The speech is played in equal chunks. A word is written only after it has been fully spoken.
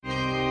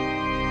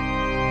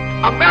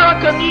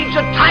America needs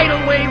a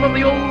tidal wave of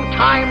the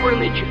old-time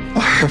religion.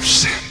 I have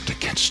sinned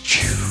against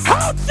you.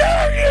 How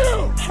dare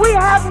you! We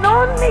have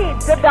no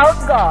need to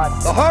doubt God.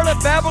 The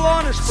harlot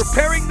Babylon is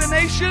preparing the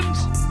nations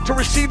to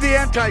receive the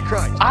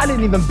Antichrist. I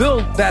didn't even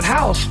build that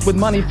house with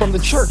money from the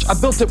church. I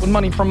built it with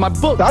money from my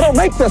book. I don't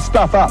make this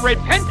stuff up.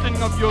 Repenting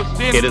of your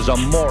sin. It is a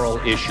moral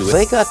issue.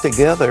 They got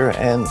together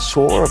and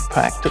swore a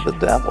pact to the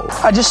devil.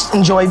 I just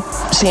enjoy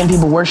seeing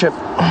people worship,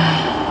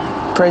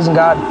 praising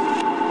God.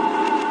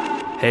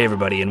 Hey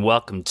everybody, and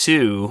welcome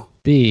to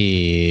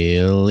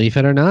Believe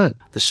It or Not,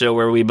 the show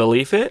where we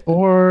believe it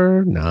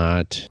or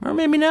not, or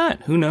maybe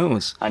not. Who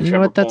knows? I'm you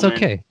know what? That's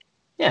okay.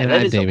 Yeah, and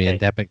that I'm is Damian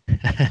okay.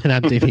 Depping. And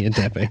I'm Damian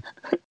Depping.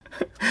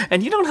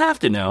 And you don't have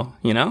to know,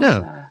 you know?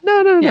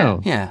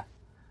 No. Yeah.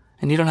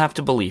 And you don't have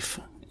to believe.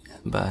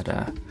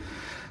 But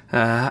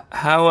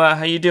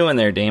how you doing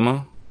there,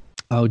 Damo?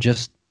 Oh,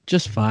 just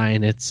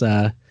fine. It's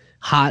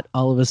hot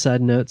all of a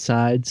sudden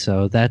outside,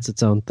 so that's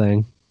its own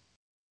thing.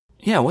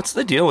 Yeah, what's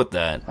the deal with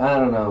that? I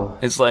don't know.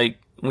 It's like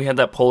we had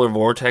that polar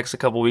vortex a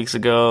couple weeks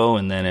ago,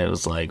 and then it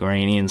was like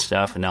rainy and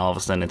stuff, and now all of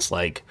a sudden it's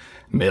like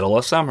middle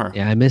of summer.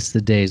 Yeah, I miss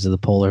the days of the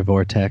polar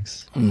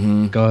vortex.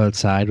 Mm-hmm. Go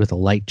outside with a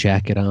light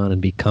jacket on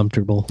and be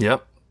comfortable.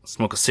 Yep.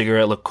 Smoke a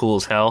cigarette, look cool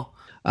as hell.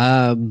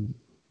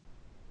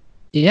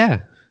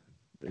 Yeah,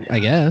 I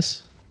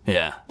guess.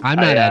 Yeah. I'm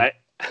not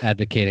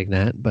advocating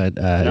that, but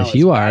if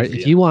you are,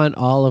 if you want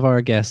all of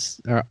our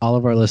guests or all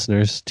of our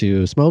listeners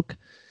to smoke,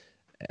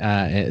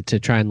 to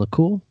try and look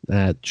cool,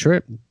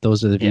 sure,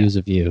 those are the views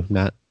of you,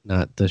 not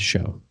the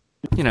show.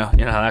 You know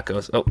how that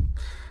goes. Oh,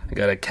 I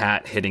got a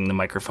cat hitting the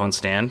microphone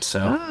stand. So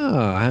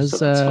that's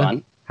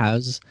fun.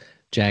 How's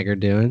Jagger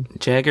doing?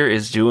 Jagger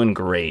is doing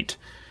great.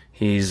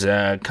 He's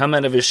come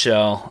out of his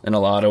shell in a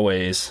lot of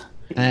ways.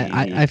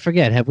 I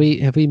forget. Have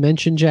we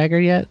mentioned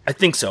Jagger yet? I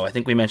think so. I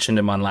think we mentioned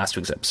him on last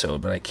week's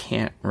episode, but I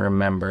can't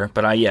remember.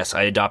 But I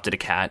adopted a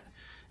cat.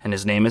 And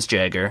his name is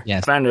Jagger.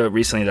 Yes. I found out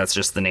recently that's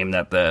just the name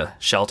that the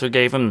shelter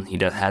gave him. He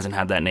hasn't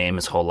had that name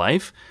his whole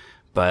life,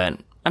 but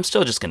I'm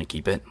still just going to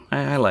keep it.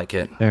 I like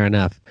it. Fair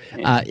enough.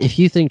 If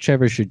you think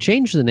Trevor should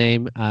change the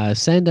name,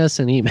 send us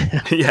an email.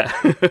 Yeah.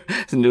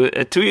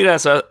 Tweet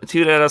at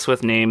us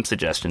with name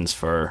suggestions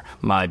for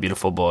my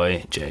beautiful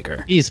boy,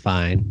 Jagger. He's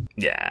fine.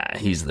 Yeah,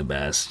 he's the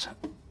best.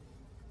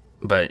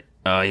 But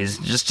he's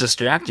just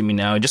distracting me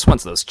now. He just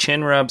wants those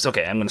chin rubs.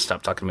 Okay, I'm going to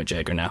stop talking about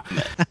Jagger now.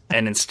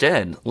 And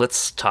instead,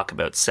 let's talk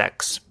about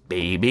sex,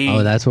 baby.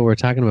 Oh, that's what we're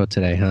talking about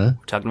today, huh?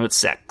 We're talking about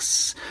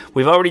sex.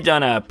 We've already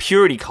done a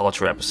purity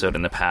culture episode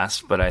in the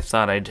past, but I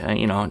thought I'd,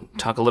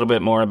 talk a little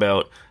bit more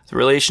about the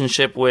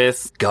relationship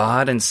with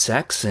God and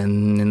sex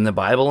and in the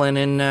Bible and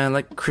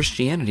in,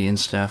 Christianity and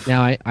stuff.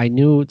 Now, I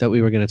knew that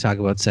we were going to talk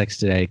about sex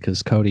today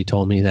because Cody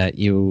told me that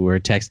you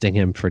were texting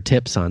him for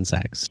tips on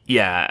sex.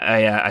 Yeah,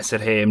 I said,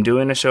 hey, I'm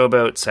doing a show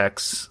about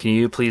sex. Can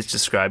you please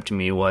describe to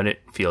me what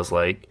it feels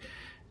like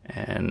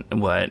and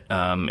what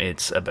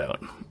it's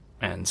about?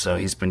 And so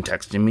he's been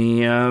texting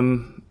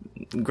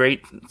me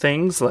great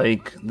things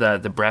like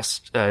the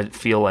breast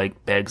feel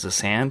like bags of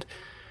sand.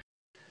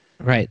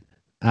 Right.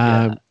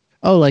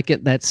 Oh, like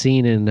that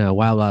scene in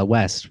Wild Wild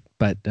West,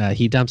 but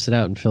he dumps it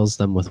out and fills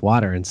them with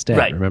water instead,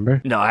 right.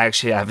 Remember? No, I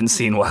actually haven't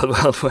seen Wild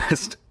Wild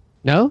West.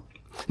 No?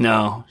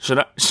 No. Should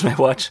I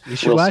watch? You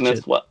should watch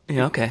it.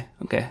 Yeah, okay.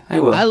 I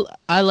will.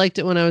 I liked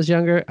it when I was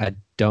younger. I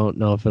don't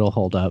know if it'll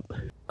hold up.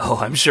 Oh,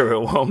 I'm sure it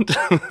won't.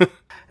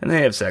 And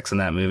they have sex in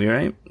that movie,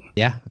 right?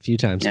 Yeah, a few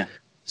times. Yeah.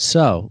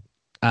 So,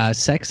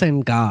 sex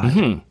and God.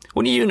 Mm-hmm.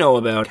 What do you know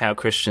about how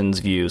Christians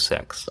view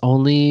sex?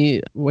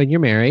 Only when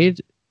you're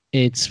married.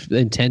 Its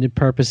intended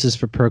purpose is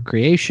for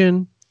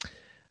procreation.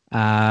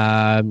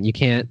 You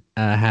can't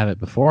have it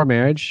before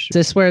marriage. Is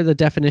this where the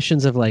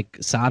definitions of like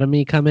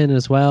sodomy come in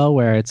as well,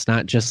 where it's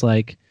not just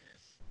like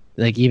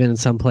even in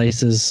some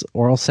places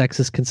oral sex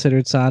is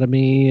considered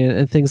sodomy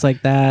and things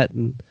like that.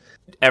 And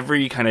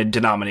every kind of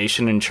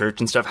denomination in church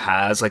and stuff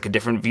has like a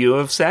different view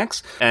of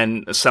sex,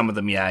 and some of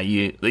them,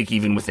 you like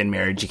even within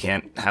marriage, you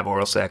can't have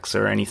oral sex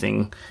or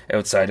anything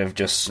outside of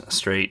just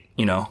straight,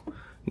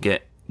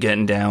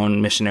 getting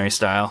down missionary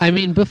style. I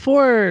mean,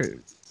 before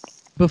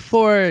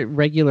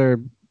regular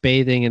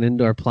bathing and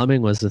indoor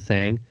plumbing was the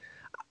thing,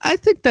 I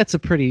think that's a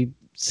pretty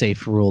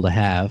safe rule to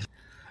have.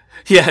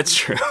 Yeah, it's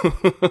true.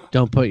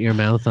 Don't put your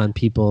mouth on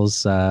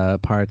people's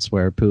parts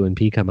where poo and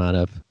pee come out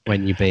of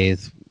when you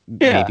bathe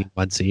maybe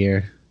once a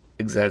year.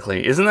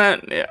 Exactly. Isn't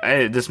that,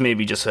 this may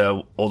be just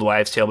a old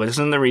wives' tale, but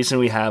isn't the reason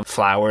we have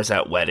flowers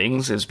at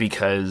weddings is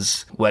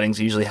because weddings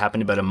usually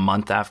happen about a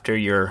month after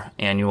your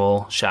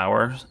annual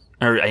shower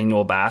or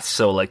annual bath,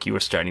 so like you were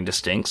starting to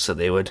stink, so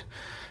they would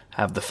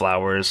have the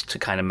flowers to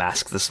kind of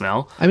mask the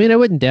smell. I mean, I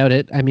wouldn't doubt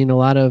it. I mean, a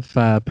lot of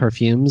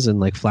perfumes and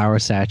like flower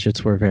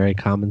sachets were a very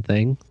common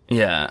thing.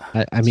 Yeah.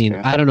 I mean,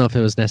 true. I don't know if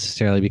it was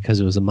necessarily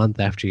because it was a month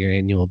after your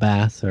annual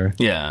bath or...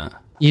 Yeah.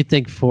 You'd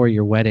think for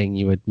your wedding,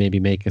 you would maybe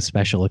make a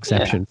special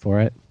exception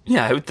for it.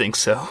 Yeah, I would think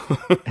so.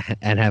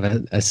 And have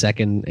a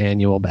second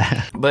annual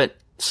bath. But,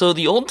 so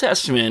the Old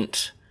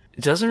Testament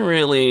doesn't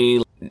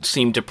really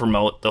seem to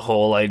promote the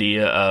whole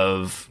idea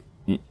of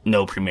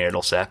no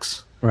premarital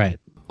sex. Right.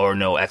 Or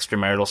no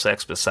extramarital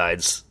sex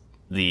besides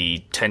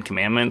the 10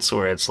 Commandments,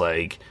 where it's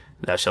like,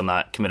 thou shalt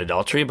not commit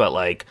adultery, but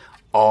like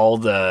all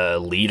the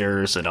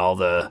leaders and all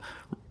the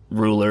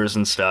rulers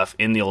and stuff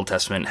in the Old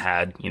Testament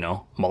had,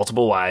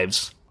 multiple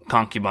wives,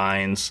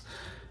 concubines,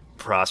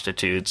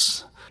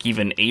 prostitutes.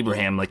 Even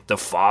Abraham, like the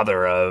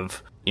father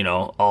of,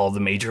 all the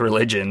major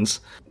religions,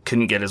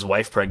 couldn't get his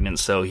wife pregnant,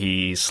 so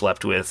he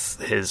slept with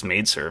his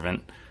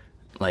maidservant.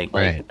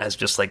 Right. As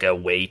just like a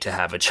way to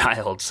have a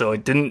child. So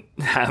it didn't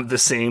have the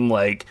same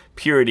like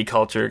purity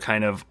culture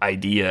kind of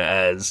idea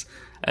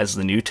as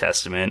the New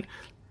Testament.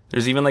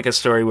 There's even like a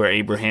story where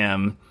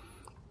Abraham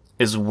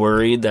is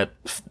worried that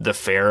the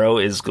Pharaoh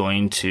is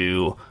going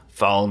to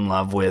fall in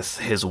love with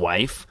his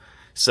wife.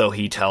 So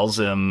he tells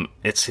him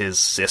it's his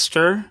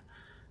sister,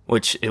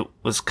 which it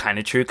was kind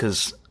of true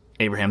because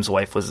Abraham's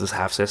wife was his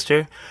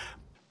half-sister.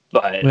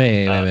 But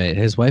Wait.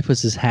 His wife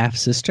was his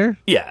half-sister?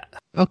 Yeah.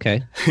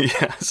 Okay.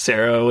 Yeah,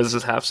 Sarah was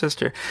his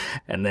half-sister.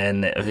 And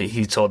then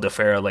he told the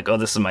Pharaoh, like, oh,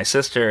 this is my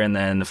sister. And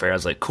then the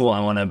Pharaoh's like, cool, I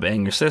want to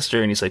bang your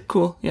sister. And he's like,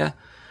 cool, yeah.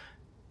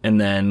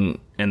 And then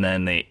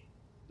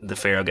the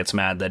Pharaoh gets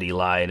mad that he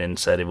lied and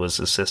said it was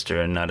his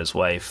sister and not his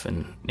wife.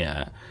 And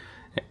yeah.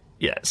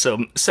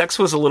 So sex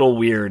was a little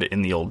weird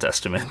in the Old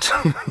Testament.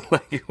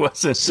 Like it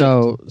wasn't.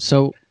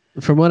 So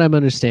from what I'm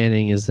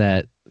understanding is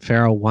that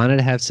Pharaoh wanted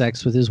to have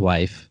sex with his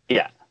wife.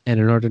 Yeah. And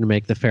in order to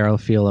make the Pharaoh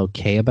feel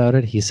okay about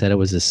it, he said it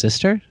was his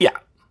sister? Yeah.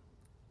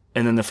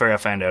 And then the Pharaoh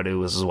found out it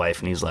was his wife,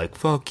 and he's like,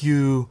 fuck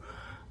you.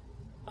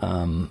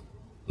 Why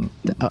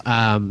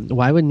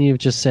wouldn't you have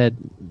just said,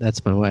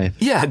 that's my wife?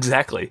 Yeah,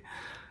 exactly.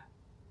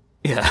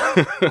 Yeah.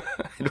 I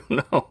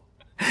don't know.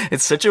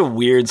 It's such a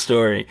weird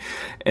story.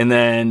 And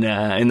then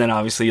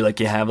obviously, like,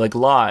 you have, like,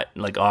 Lot,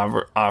 like,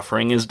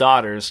 offering his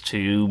daughters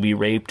to be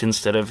raped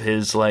instead of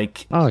his,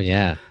 like... Oh,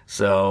 yeah.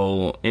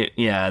 So,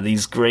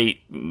 these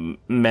great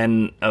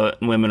men,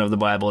 women of the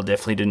Bible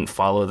definitely didn't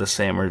follow the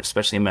same, or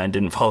especially men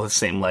didn't follow the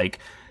same, like,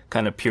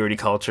 kind of purity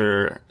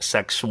culture,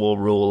 sexual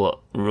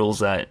rules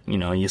that,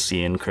 you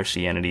see in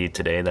Christianity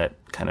today, that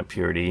kind of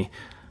purity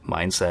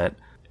mindset.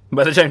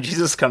 By the time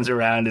Jesus comes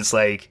around, it's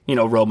like,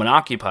 Roman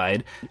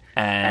occupied,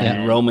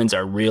 and Romans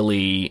are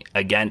really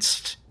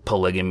against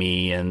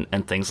polygamy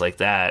and things like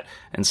that.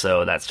 And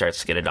so that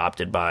starts to get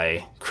adopted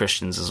by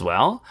Christians as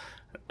well.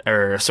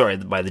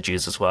 By the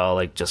Jews as well,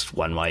 like just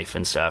one wife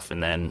and stuff.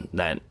 And then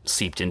that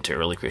seeped into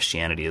early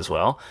Christianity as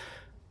well.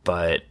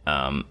 But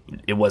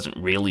it wasn't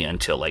really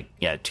until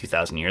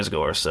 2,000 years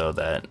ago or so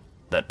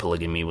that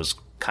polygamy was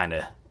kind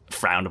of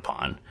frowned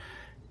upon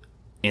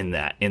in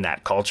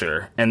that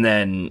culture. And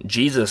then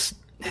Jesus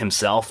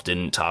himself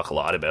didn't talk a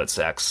lot about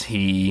sex.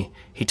 He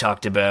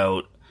talked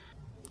about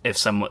if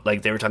someone,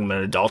 like, they were talking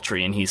about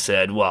adultery, and he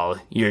said, well,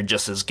 you're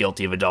just as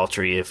guilty of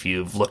adultery if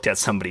you've looked at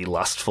somebody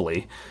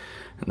lustfully.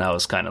 And that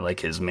was kind of like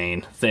his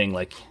main thing.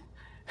 Like,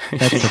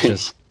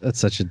 that's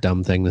such a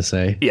dumb thing to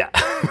say. Yeah.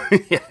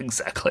 Yeah,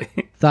 exactly.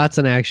 Thoughts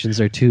and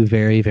actions are two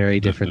very, very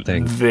different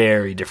things.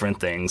 Very different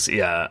things.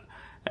 Yeah.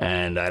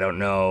 And I don't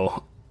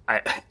know.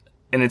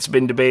 And it's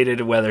been debated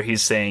whether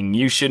he's saying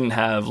you shouldn't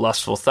have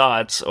lustful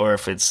thoughts, or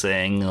if it's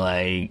saying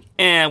like,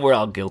 we're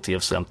all guilty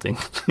of something.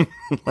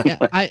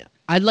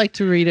 I'd like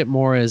to read it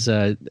more as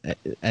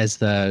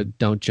the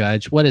don't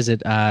judge. What is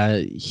it?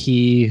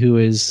 He who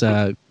is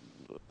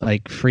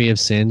free of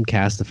sin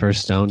cast the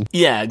first stone.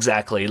 Yeah,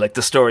 exactly. Like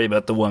the story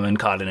about the woman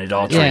caught in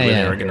adultery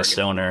where they were going to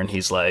stone her, and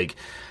he's like,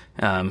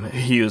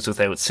 he who is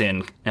without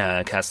sin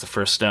cast the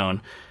first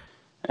stone.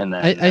 And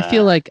then I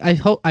feel like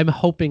I'm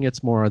hoping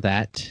it's more of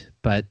that.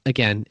 But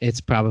again, it's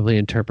probably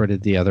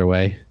interpreted the other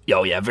way.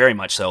 Oh, yeah, very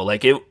much so.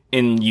 Like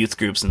in youth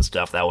groups and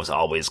stuff, that was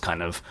always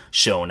kind of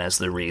shown as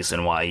the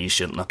reason why you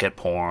shouldn't look at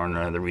porn,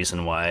 or the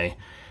reason why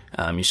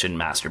you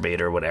shouldn't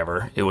masturbate or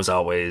whatever. It was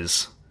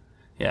always,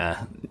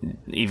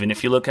 even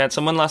if you look at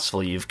someone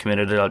lustfully, you've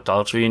committed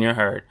adultery in your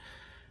heart.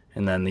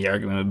 And then the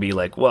argument would be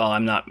like, well,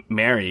 I'm not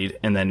married.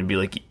 And then it'd be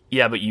like,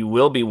 yeah, but you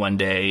will be one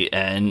day,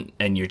 and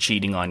you're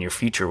cheating on your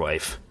future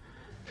wife.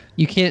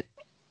 You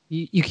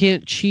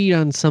can't cheat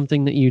on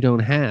something that you don't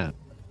have.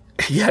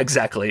 Yeah,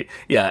 exactly.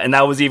 Yeah, and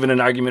that was even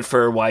an argument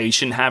for why you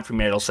shouldn't have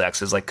premarital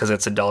sex, is like because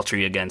it's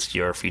adultery against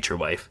your future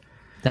wife.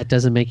 That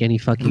doesn't make any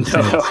fucking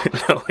sense.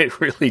 No, it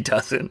really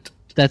doesn't.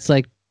 That's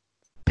like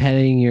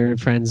petting your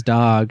friend's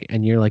dog,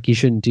 and you're like, you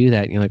shouldn't do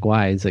that. And you're like,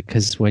 why? It's like,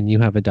 because when you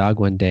have a dog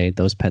one day,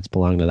 those pets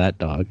belong to that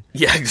dog.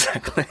 Yeah,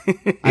 exactly.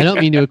 I don't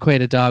mean to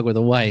equate a dog with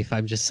a wife.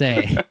 I'm just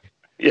saying.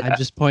 Yeah. I'm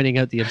just pointing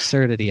out the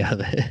absurdity of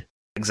it.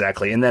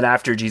 Exactly. And then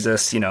after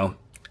Jesus,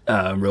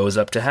 rose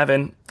up to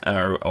heaven,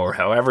 or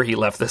however he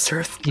left this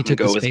earth. He took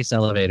the space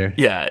elevator.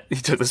 Yeah, he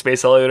took the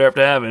space elevator up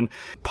to heaven.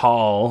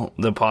 Paul,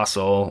 the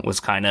apostle, was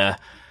kind of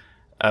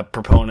a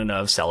proponent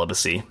of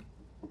celibacy.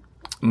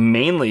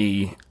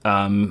 Mainly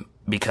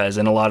because,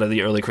 and a lot of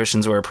the early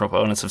Christians were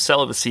proponents of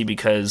celibacy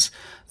because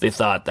they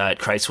thought that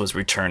Christ was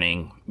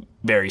returning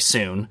very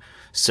soon.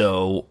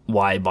 So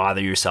why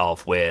bother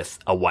yourself with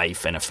a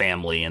wife and a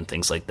family and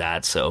things like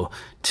that? So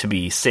to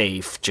be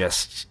safe,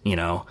 just,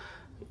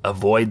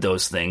 avoid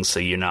those things so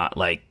you're not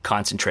like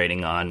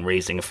concentrating on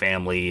raising a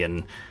family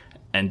and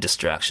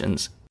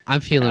distractions. I'm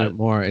feeling it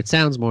more. It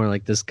sounds more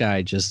like this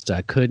guy just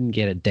couldn't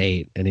get a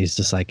date, and he's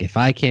just like, if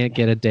I can't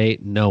get a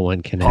date, no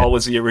one can. Paul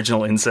was the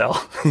original incel.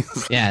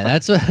 Yeah,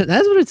 that's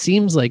what it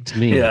seems like to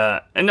me.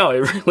 Yeah, no,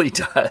 it really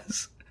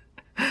does.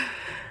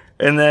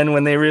 And then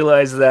when they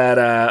realize that,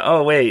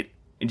 oh wait,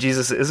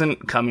 Jesus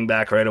isn't coming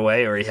back right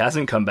away, or he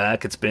hasn't come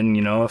back, it's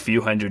been, a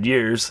few hundred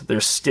years,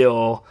 they're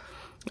still,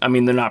 they're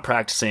not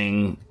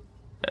practicing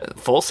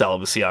full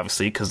celibacy,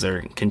 obviously, because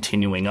they're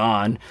continuing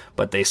on,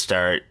 but they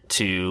start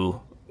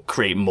to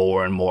create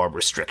more and more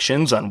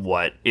restrictions on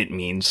what it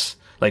means,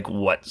 like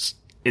what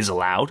is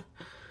allowed.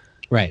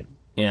 Right.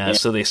 Yeah,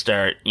 so they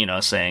start,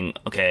 saying,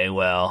 okay,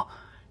 well,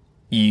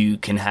 you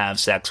can have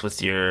sex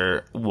with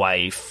your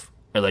wife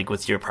or like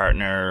with your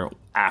partner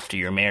after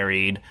you're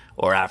married,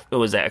 or it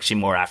was actually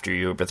more after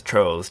you were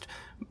betrothed,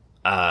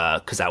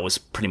 because that was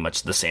pretty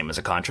much the same as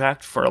a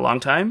contract for a long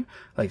time,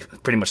 like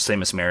pretty much the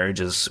same as marriage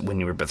as when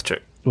you were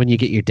betrothed. When you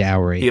get your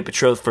dowry, you get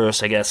betrothed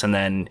first, I guess, and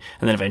then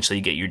eventually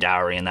you get your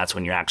dowry, and that's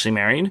when you're actually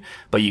married.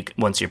 But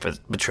once you're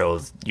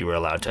betrothed, you were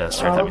allowed to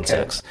start having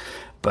sex.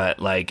 But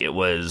like it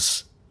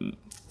was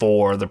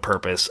for the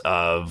purpose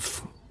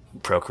of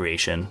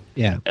procreation.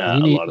 Yeah,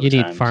 you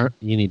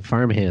need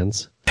farm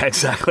hands.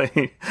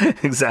 Exactly.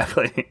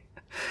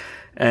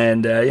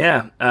 And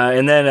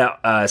and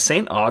then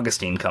St.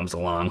 Augustine comes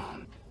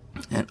along,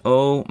 and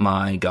oh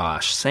my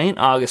gosh, St.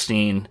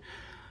 Augustine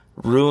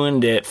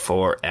ruined it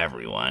for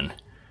everyone.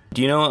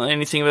 Do you know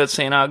anything about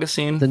St.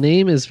 Augustine? The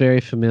name is very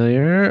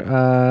familiar.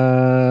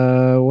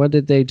 What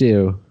did they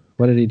do?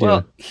 What did he do?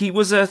 Well, he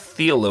was a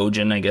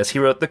theologian, I guess. He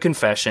wrote the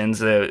Confessions,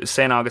 the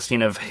St.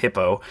 Augustine of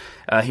Hippo.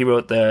 He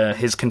wrote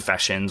his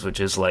Confessions, which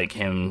is like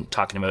him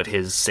talking about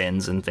his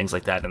sins and things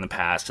like that in the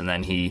past. And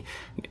then he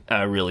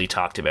really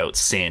talked about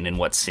sin and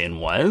what sin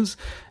was.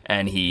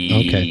 And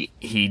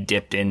he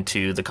dipped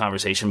into the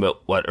conversation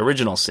about what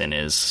original sin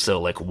is.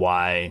 So like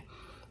why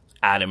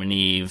Adam and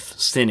Eve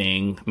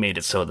sinning made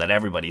it so that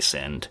everybody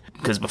sinned.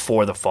 Because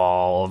before the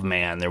fall of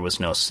man, there was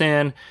no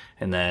sin.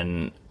 And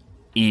then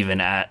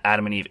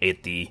Adam and Eve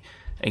ate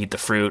the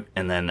fruit,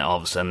 and then all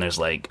of a sudden there's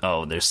like,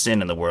 oh, there's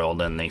sin in the world,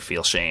 and they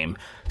feel shame.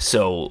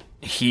 So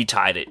he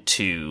tied it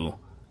to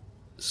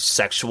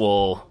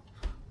sexual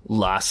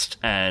lust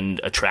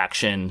and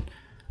attraction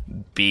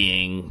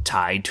being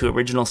tied to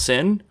original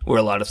sin, where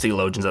a lot of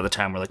theologians at the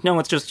time were like, no,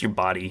 it's just your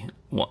body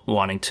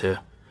wanting to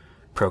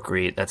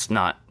procreate. That's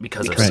not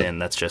because of sin.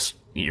 That's just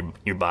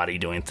your body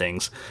doing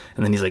things.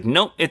 And then he's like,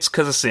 nope, it's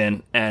because of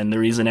sin, and the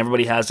reason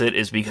everybody has it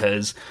is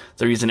because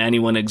the reason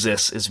anyone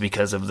exists is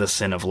because of the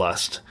sin of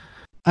lust.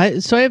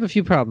 So I have a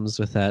few problems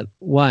with that.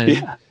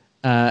 One,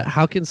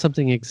 how can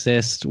something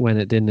exist when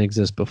it didn't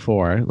exist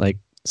before, like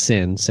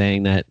sin,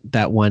 saying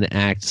that one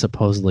act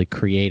supposedly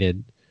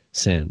created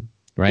sin,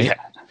 right?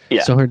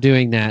 Yeah. So her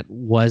doing that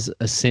was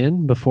a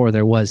sin before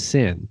there was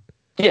sin.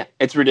 Yeah,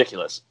 it's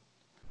ridiculous.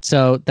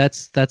 So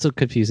that's a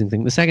confusing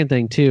thing. The second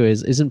thing too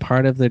isn't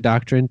part of their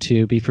doctrine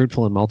to be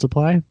fruitful and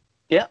multiply?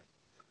 Yeah.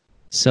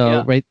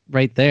 So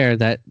right there,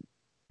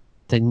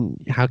 then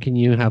how can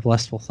you have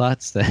lustful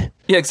thoughts then?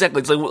 Yeah, exactly.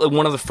 It's like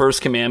one of the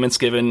first commandments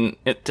given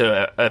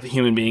to a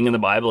human being in the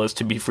Bible is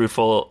to be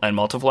fruitful and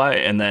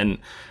multiply,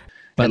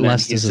 but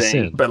lust is a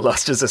sin. But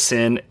lust is a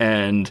sin,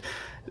 and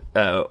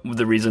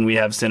the reason we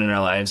have sin in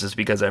our lives is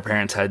because our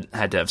parents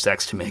had to have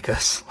sex to make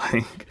us.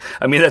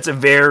 That's a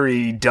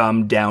very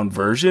dumbed down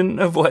version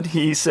of what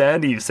he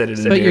said. He said it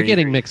in But you're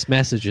getting mixed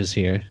messages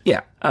here.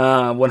 Yeah,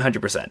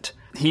 100%.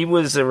 He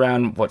was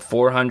around,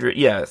 400?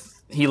 Yeah,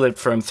 he lived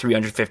from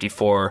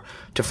 354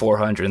 to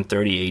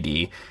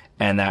 430 AD,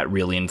 and that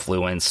really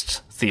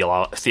influenced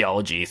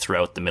theology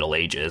throughout the Middle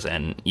Ages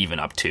and even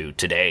up to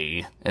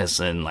today,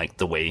 as in like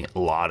the way a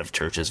lot of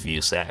churches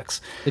view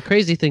sex. The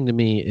crazy thing to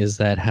me is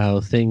that how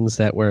things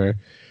that were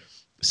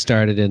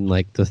started in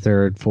like the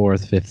 3rd,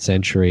 4th, 5th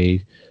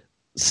century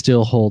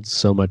still hold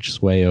so much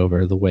sway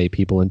over the way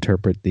people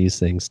interpret these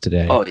things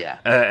today. Oh,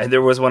 yeah.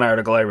 There was one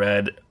article I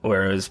read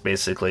where it was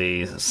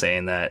basically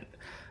saying that,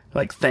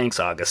 like, thanks,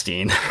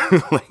 Augustine.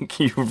 Like,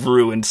 you've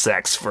ruined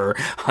sex for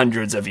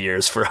hundreds of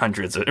years, for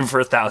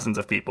thousands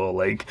of people.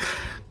 Like,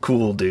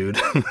 cool, dude.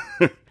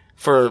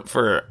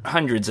 For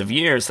hundreds of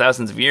years,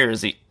 thousands of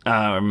years,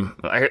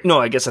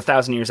 I guess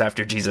 1,000 years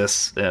after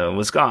Jesus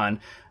was gone,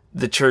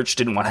 the church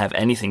didn't want to have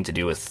anything to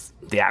do with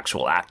the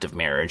actual act of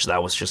marriage.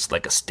 That was just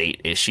like a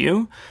state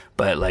issue.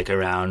 But like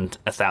around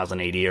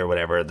 1080 or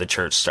whatever, the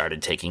church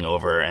started taking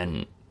over,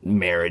 and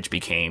marriage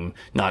became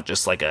not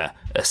just like a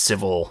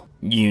civil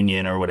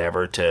union or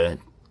whatever to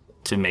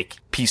make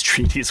peace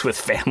treaties with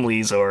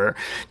families or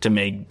to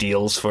make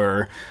deals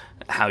for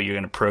how you're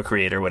going to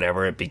procreate or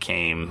whatever. It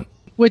became,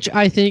 which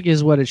I think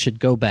is what it should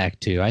go back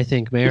to. I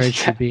think marriage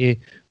should be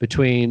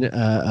between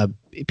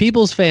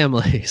people's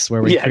families,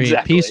 where we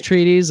create peace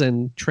treaties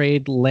and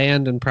trade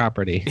land and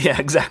property. Yeah,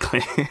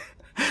 exactly.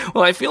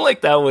 Well, I feel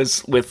like that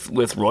was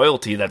with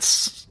royalty.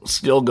 That's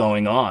still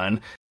going on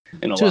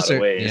in a lot of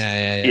ways.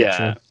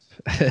 Yeah.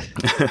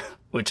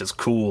 which is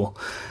cool.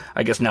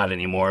 I guess not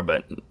anymore,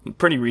 but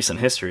pretty recent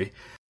history.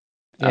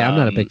 Yeah, I'm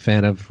not a big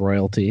fan of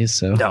royalty,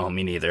 so... No,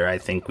 me neither. I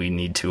think we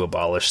need to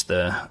abolish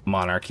the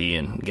monarchy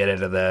and get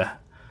out of the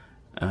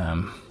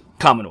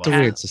Commonwealth. It's a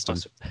weird system.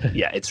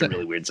 Yeah, it's a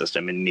really weird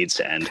system and it needs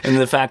to end. And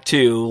the fact,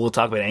 too, we'll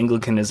talk about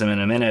Anglicanism in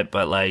a minute,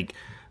 but, like,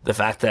 the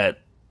fact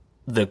that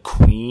the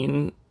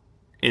Queen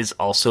is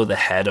also the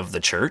head of the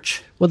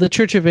church. Well, the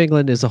Church of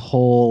England is a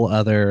whole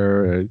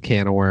other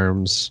can of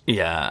worms.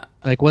 Yeah.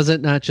 Like, was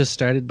it not just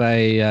started by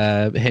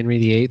Henry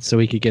VIII so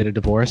he could get a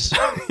divorce?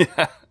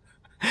 Yeah.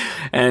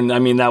 And I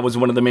mean, that was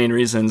one of the main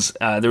reasons.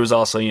 There was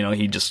also,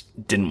 he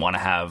just didn't want to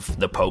have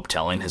the Pope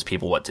telling his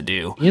people what to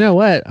do. You know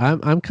what?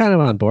 I'm kind of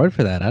on board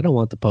for that. I don't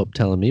want the Pope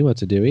telling me what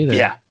to do either.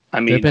 Yeah. I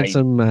mean, there have been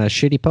some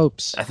shitty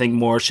popes. I think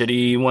more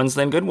shitty ones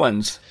than good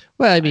ones.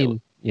 Well, I mean,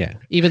 yeah.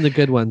 Even the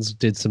good ones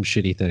did some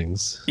shitty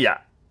things. Yeah.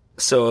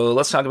 So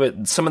let's talk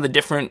about some of the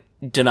different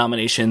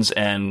denominations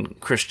and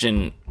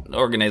Christian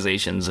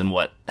organizations and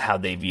how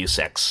they view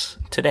sex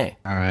today.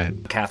 All right.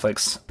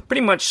 Catholics,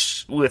 pretty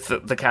much with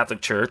the Catholic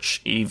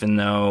Church, even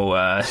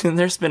though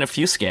there's been a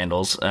few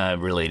scandals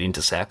relating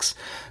to sex,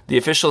 the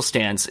official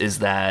stance is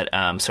that,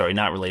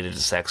 not related to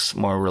sex,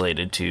 more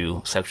related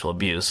to sexual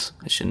abuse.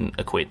 I shouldn't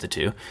equate the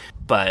two.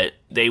 But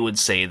they would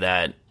say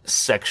that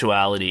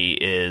sexuality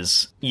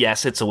is,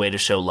 yes, it's a way to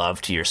show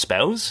love to your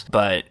spouse,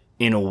 but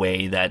in a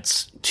way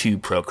that's to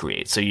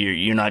procreate. So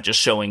you're not just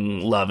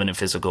showing love in a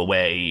physical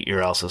way.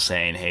 You're also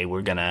saying, hey,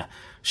 we're going to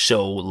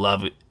show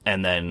love,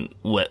 and then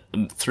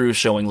through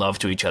showing love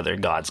to each other,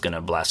 God's going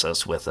to bless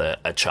us with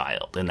a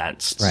child, and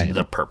that's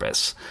the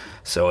purpose.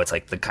 So it's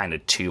like the kind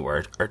of two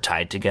are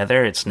tied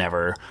together. It's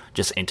never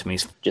just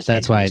intimacy.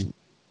 That's why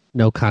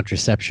no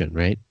contraception,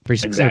 right?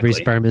 Every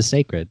sperm is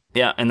sacred.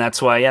 Yeah, and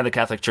that's why, the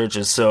Catholic Church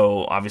is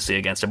so obviously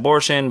against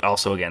abortion,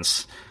 also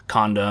against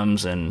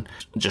condoms, and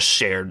just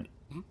shared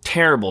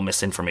terrible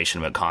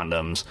misinformation about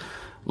condoms,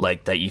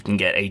 like that you can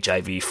get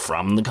HIV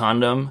from the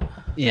condom.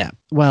 Yeah.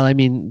 Well, I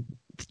mean,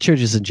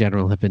 churches in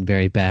general have been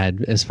very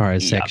bad as far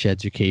as sex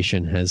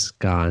education has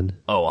gone.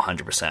 Oh,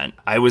 100%.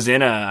 I was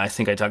in I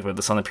think I talked about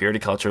this on the purity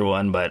culture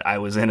one, but I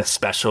was in a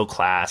special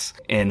class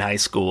in high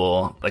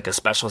school, like a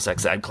special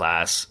sex ed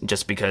class,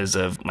 just because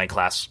of my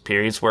class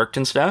periods worked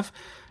and stuff.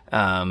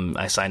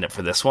 I signed up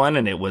for this one,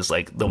 and it was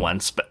like the one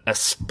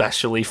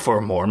especially for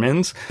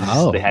Mormons.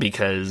 Oh,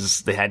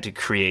 because they had to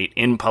create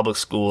in public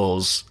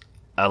schools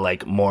a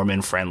like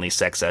Mormon-friendly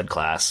sex ed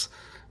class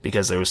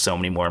because there was so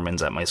many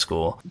Mormons at my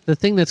school. The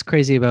thing that's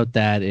crazy about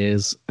that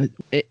is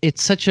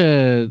it's such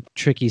a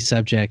tricky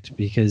subject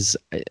because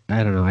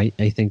I don't know.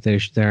 I think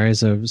there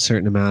is a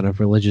certain amount of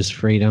religious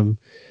freedom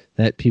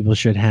that people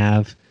should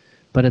have,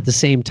 but at the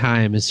same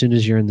time, as soon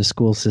as you're in the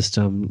school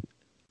system,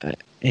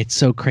 it's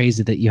so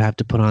crazy that you have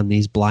to put on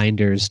these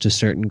blinders to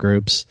certain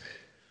groups,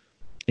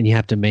 and you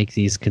have to make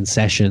these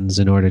concessions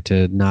in order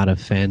to not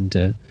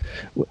offend,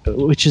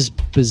 which is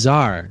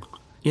bizarre.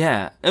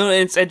 Yeah,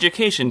 it's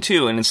education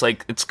too, and it's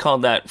like it's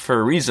called that for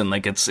a reason.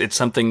 Like it's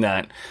something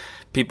that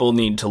people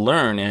need to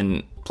learn,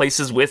 and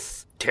places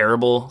with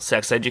terrible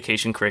sex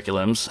education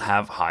curriculums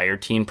have higher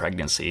teen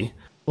pregnancy.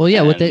 Well,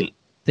 yeah, what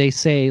they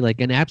say,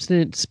 like an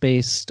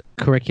abstinence-based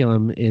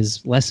curriculum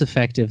is less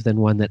effective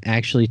than one that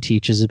actually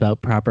teaches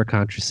about proper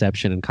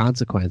contraception and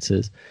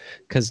consequences,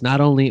 because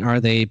not only are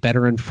they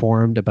better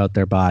informed about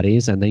their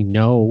bodies and they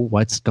know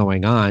what's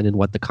going on and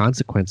what the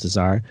consequences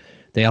are,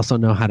 they also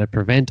know how to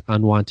prevent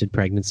unwanted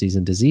pregnancies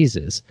and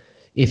diseases.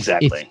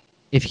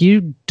 If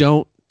you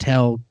don't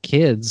tell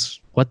kids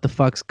what the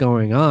fuck's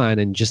going on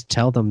and just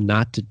tell them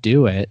not to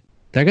do it,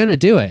 they're going to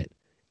do it.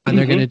 And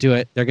they're going to do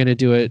it. They're going to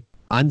do it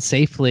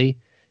unsafely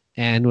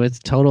and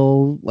with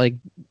total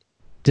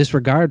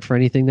disregard for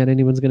anything that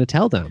anyone's going to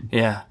tell them.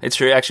 Yeah, it's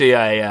true. Actually,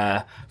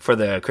 I for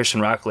the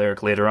Christian rock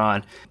lyric later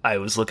on, I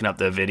was looking up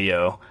the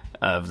video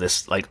of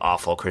this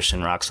awful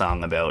Christian rock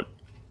song about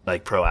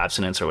pro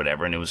abstinence or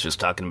whatever, and it was just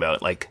talking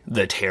about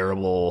the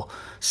terrible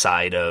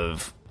side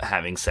of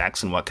having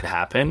sex and what could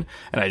happen.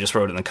 And I just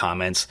wrote in the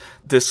comments,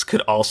 this could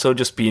also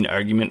just be an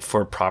argument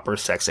for proper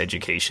sex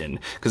education,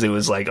 because it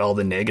was all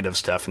the negative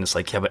stuff, and it's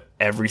yeah, but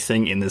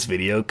everything in this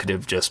video could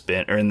have just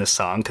been, or in this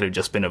song could have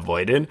just been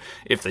avoided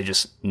if they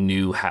just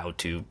knew how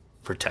to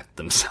protect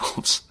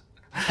themselves.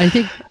 I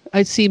think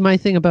I see my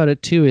thing about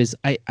it too is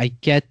I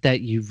get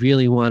that you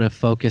really want to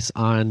focus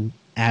on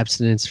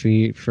abstinence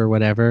for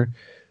whatever,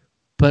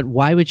 but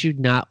why would you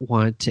not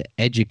want to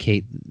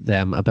educate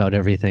them about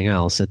everything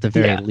else at the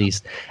very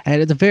least?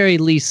 And at the very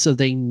least, so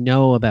they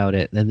know about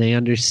it and they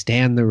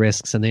understand the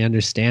risks and they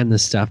understand the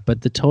stuff.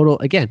 But the total,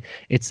 again,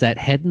 it's that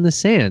head in the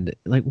sand.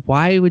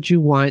 Why would you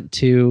want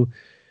to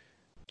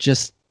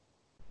just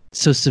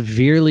so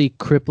severely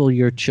cripple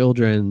your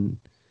children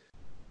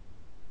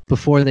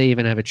before they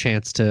even have a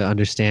chance to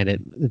understand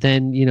it?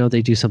 Then,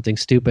 they do something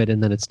stupid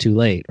and then it's too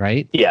late,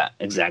 right? Yeah,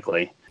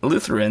 exactly.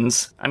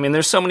 Lutherans, I mean,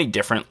 there's so many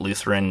different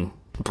Lutheran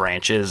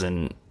branches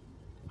and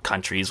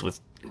countries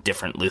with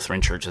different Lutheran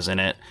churches in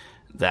it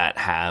that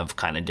have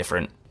kind of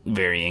different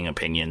varying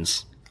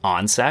opinions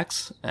on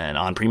sex and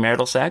on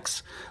premarital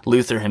sex.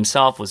 Luther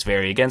himself was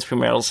very against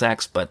premarital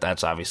sex, but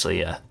that's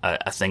obviously a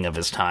thing of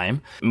his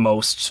time.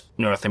 Most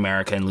North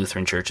American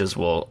Lutheran churches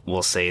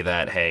will say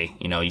that, hey,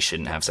 you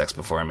shouldn't have sex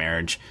before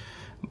marriage,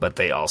 but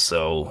they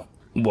also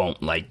won't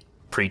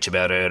preach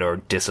about it or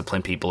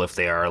discipline people if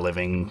they are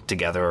living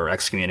together, or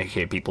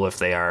excommunicate people if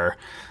they are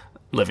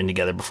living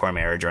together before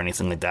marriage or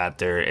anything like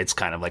that. It's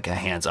kind of like a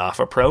hands-off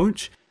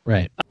approach.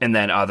 Right. And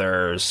then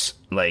others,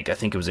 I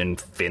think it was in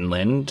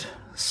Finland,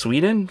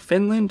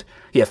 Finland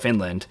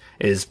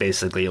is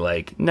basically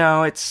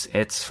no,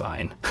 it's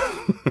fine.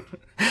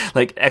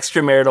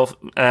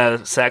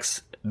 Extramarital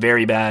sex,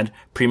 very bad.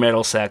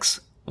 Premarital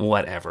sex,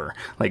 whatever.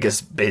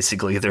 Is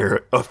basically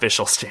their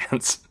official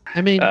stance.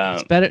 I mean,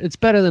 it's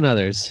better than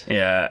others.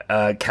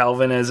 Yeah.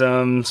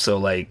 Calvinism, so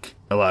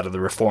a lot of the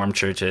Reformed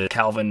churches,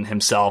 Calvin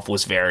himself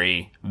was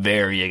very,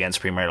 very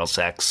against premarital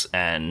sex,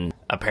 and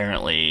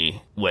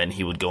apparently when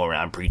he would go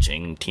around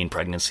preaching, teen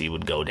pregnancy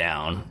would go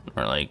down,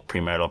 or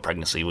premarital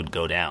pregnancy would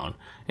go down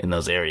in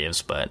those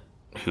areas, but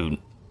who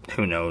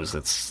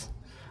knows?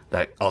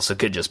 That also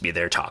could just be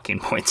their talking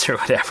points or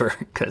whatever,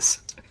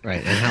 because...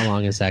 Right, and how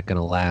long is that going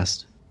to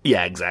last?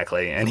 Yeah,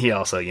 exactly. And he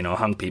also,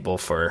 hung people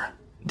for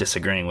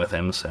disagreeing with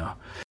him, so...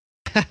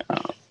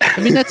 I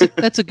mean,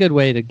 that's a good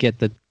way to get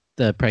the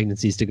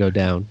pregnancies to go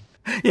down.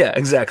 Yeah,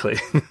 exactly.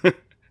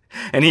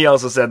 And he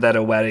also said that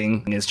a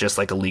wedding is just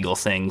a legal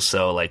thing.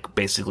 So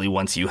basically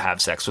once you have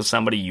sex with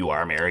somebody, you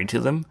are married to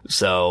them.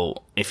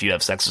 So if you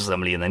have sex with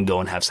somebody and then go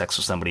and have sex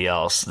with somebody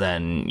else,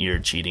 then you're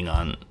cheating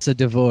on... It's a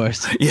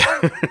divorce.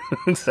 Yeah,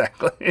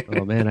 exactly.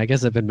 Oh man, I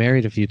guess I've been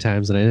married a few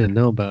times and I didn't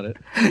know about it.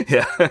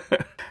 Yeah.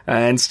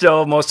 And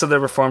still most of the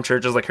Reformed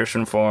churches like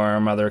Christian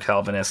Reform, other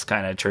Calvinist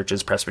kind of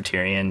churches,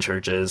 Presbyterian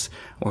churches,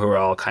 who are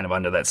all kind of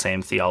under that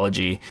same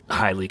theology,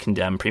 highly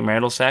condemn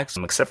premarital sex,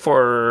 except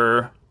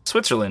for...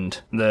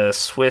 Switzerland, the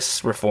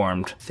Swiss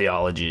Reformed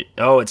theology.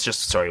 Oh, it's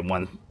just,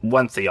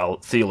 one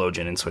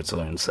theologian in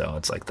Switzerland, so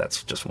it's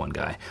that's just one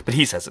guy. But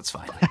he says it's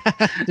fine.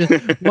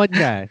 Just one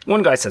guy.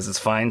 One guy says it's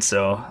fine,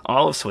 so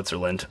all of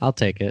Switzerland. I'll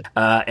take it.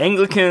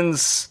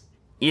 Anglicans,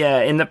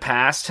 in the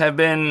past have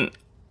been,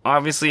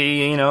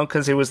 obviously,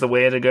 because it was the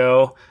way to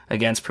go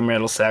against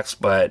premarital sex,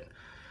 but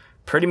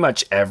pretty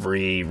much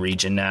every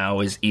region now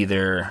is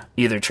either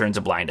turns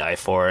a blind eye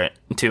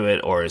to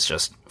it, or is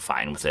just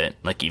fine with it.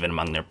 Even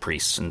among their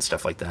priests and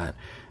stuff like that.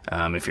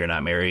 If you're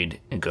not married,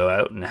 go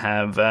out and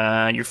have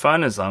your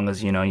fun, as long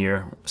as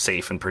you're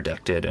safe and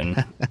protected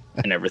and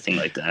and everything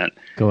like that.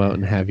 Go out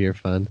and have your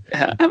fun.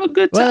 Have a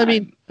good time. Well, I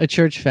mean, a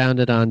church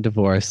founded on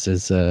divorce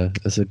is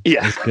as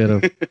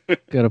good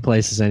a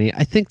place as any.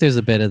 I think there's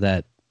a bit of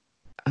that.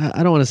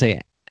 I don't want to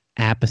say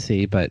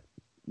apathy, but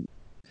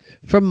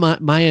from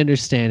my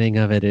understanding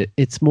of it,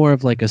 it's more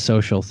of a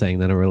social thing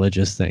than a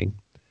religious thing.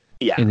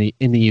 Yeah.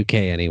 In the UK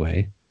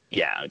anyway.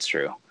 Yeah, it's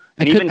true.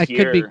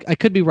 I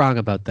could be wrong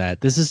about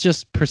that. This is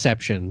just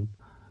perception.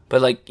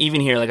 But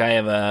even here, I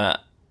have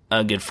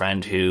a good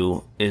friend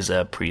who is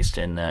a priest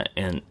in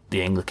the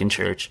Anglican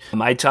Church.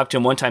 I talked to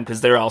him one time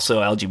because they're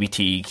also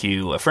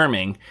LGBTQ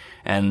affirming,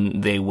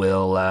 and they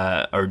will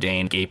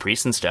ordain gay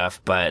priests and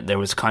stuff. But there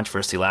was a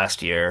controversy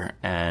last year,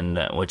 and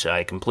which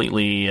I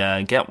completely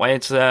get why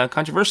it's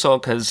controversial,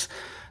 because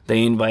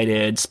they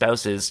invited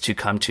spouses to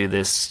come to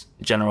this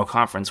general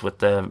conference with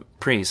the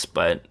priests,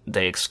 but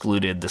they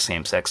excluded the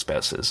same-sex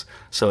spouses.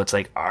 So it's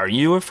are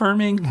you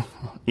affirming?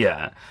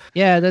 Yeah.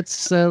 Yeah,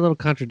 that's a little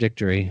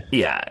contradictory.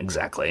 Yeah,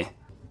 exactly.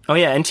 Oh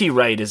yeah, N.T.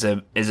 Wright is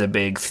a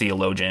big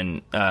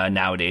theologian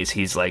nowadays.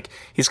 He's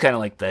kind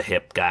of the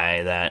hip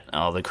guy that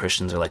all the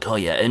Christians are oh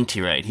yeah,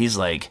 N.T. Wright. He's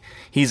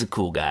a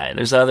cool guy.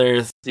 There's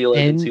other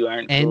theologians who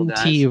aren't cool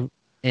guys.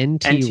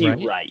 N.T.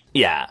 Wright.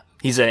 Yeah.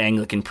 He's an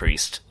Anglican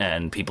priest,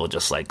 and people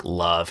just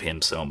love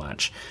him so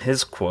much.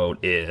 His quote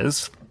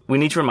is, "We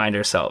need to remind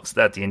ourselves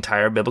that the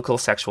entire biblical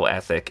sexual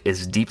ethic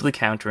is deeply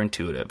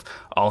counterintuitive.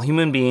 All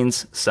human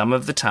beings, some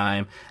of the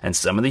time, and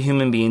some of the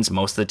human beings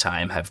most of the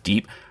time, have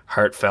deep,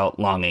 heartfelt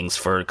longings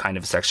for kind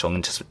of sexual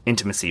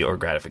intimacy or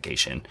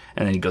gratification."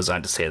 And then he goes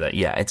on to say that,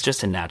 yeah, it's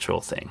just a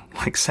natural thing.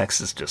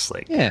 Sex is just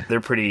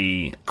they're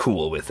pretty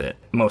cool with it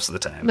most of the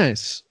time.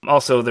 Nice.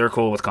 Also, they're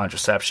cool with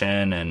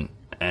contraception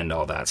and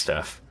all that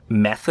stuff.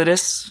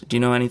 Methodists, do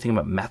you know anything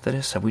about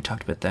Methodists? Have we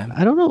talked about them?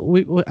 I don't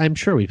know. I'm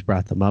sure we've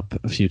brought them up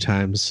a few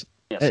times.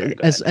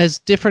 As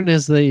different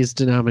as these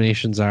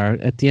denominations are,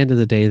 at the end of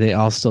the day, they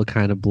all still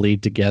kind of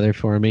bleed together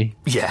for me.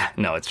 Yeah,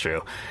 no, it's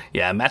true.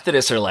 Yeah,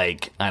 Methodists are I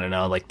don't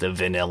know, the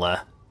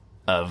vanilla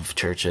of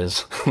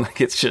churches.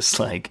 It's just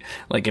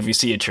if you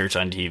see a church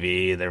on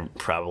TV, they're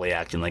probably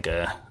acting like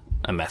a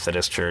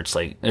Methodist church,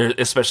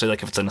 especially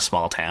if it's in a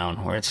small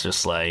town, where it's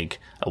just a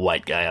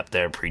white guy up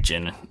there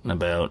preaching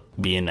about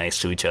being nice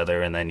to each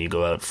other, and then you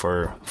go out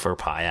for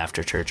pie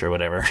after church or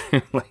whatever.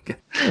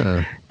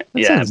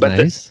 Yeah, but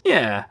nice.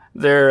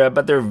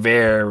 They're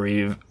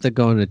very the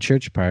going to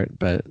church part,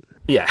 but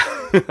yeah,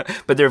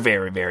 but they're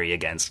very, very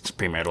against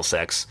premarital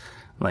sex.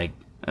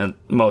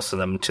 Most of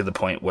them to the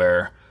point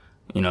where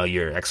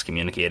you're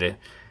excommunicated.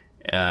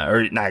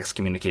 or not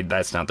excommunicate,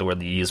 that's not the word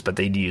they use, but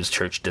they do use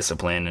church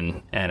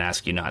discipline and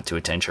ask you not to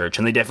attend church.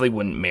 And they definitely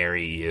wouldn't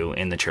marry you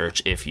in the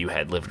church if you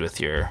had lived with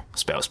your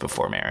spouse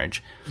before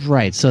marriage.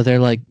 Right. So they're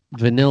like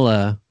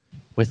vanilla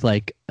with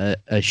like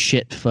a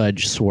shit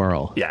fudge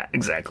swirl. Yeah,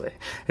 exactly.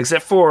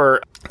 Except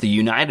for the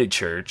United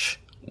Church,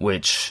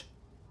 which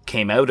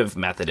came out of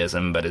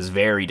Methodism but is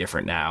very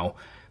different now.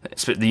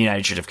 The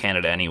United Church of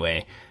Canada,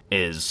 anyway,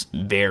 is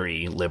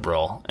very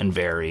liberal and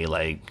very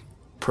like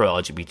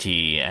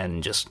pro-LGBT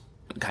and just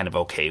kind of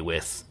okay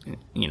with,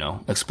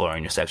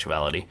 exploring your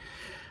sexuality.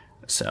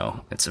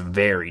 So it's a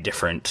very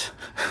different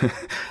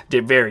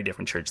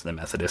church than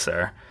the Methodists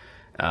are.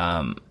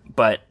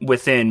 But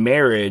within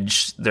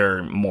marriage,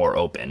 they're more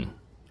open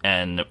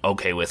and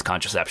okay with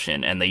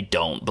contraception, and they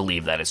don't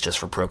believe that it's just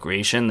for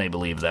procreation. They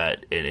believe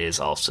that it is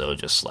also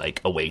just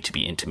like a way to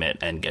be intimate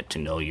and get to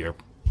know your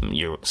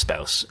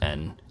spouse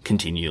and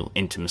continue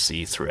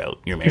intimacy throughout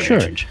your marriage. For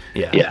sure.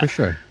 Yeah, for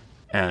sure.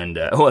 And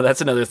that's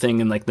another thing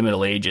in like the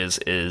Middle Ages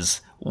is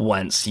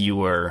once you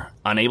were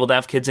unable to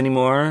have kids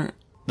anymore,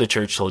 the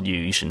church told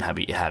you shouldn't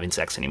be having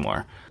sex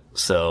anymore.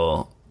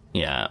 So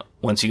yeah,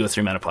 once you go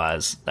through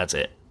menopause, that's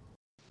it.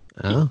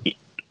 Oh,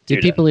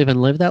 did people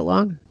even live that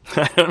long?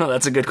 I don't know.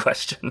 That's a good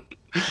question.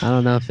 I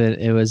don't know if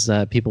it was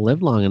people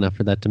lived long enough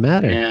for that to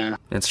matter. Yeah,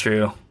 it's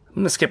true. I'm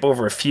gonna skip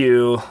over a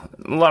few.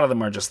 A lot of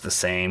them are just the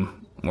same.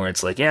 Where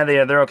it's like,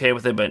 they're okay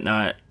with it, but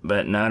not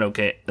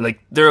okay. Like,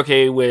 they're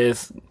okay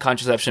with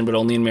contraception, but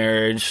only in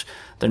marriage.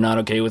 They're not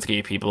okay with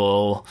gay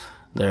people.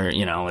 They're,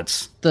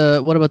 it's...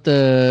 What about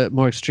the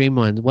more extreme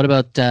ones? What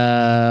about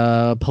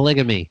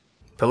polygamy?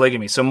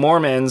 Polygamy. So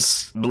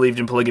Mormons believed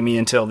in polygamy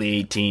until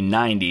the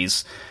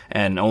 1890s,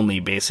 and only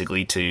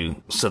basically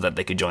so that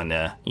they could join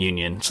the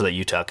Union, so that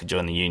Utah could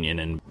join the Union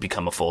and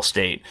become a full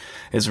state,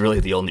 is really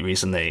the only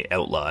reason they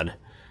outlawed,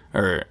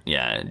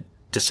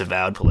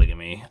 disavowed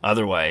polygamy.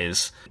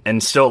 Otherwise,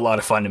 and still a lot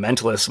of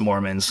fundamentalist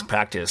Mormons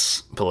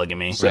practice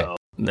polygamy. So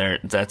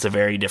that's a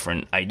very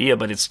different idea,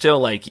 but it's still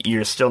like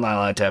you're still not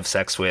allowed to have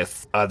sex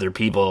with other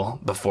people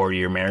before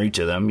you're married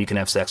to them. You can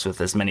have sex with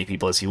as many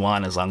people as you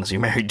want as long as you're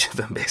married to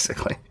them,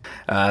 basically.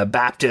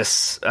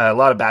 Baptists, a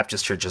lot of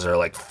Baptist churches are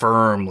like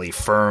firmly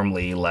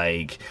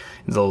like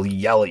they'll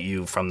yell at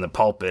you from the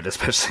pulpit,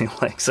 especially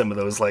like some of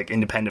those like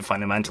independent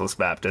fundamentalist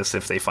Baptists,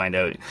 if they find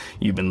out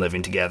you've been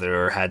living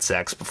together or had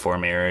sex before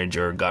marriage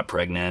or got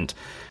pregnant.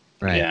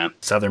 Right. Yeah.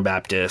 Southern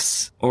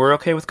Baptists were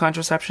okay with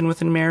contraception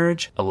within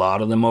marriage. A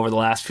lot of them over the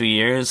last few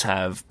years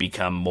have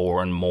become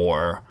more and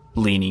more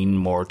leaning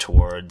more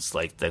towards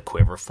like the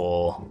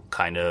quiverful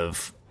kind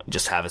of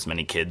just have as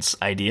many kids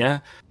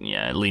idea.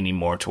 Yeah, leaning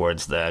more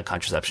towards the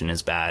contraception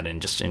is bad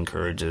and just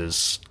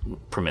encourages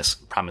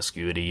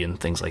promiscuity and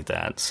things like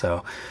that.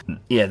 So,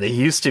 yeah, they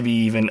used to be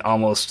even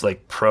almost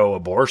like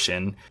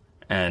pro-abortion,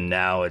 and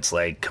now it's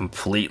like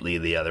completely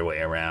the other way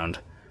around.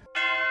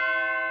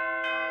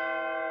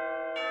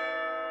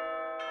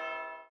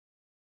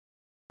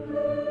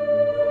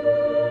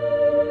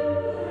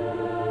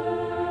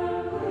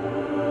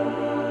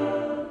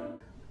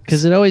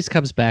 Because it always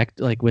comes back,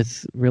 like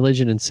with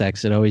religion and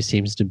sex, it always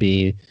seems to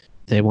be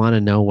they want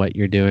to know what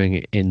you're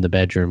doing in the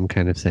bedroom,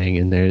 kind of thing.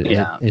 And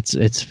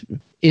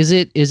is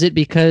it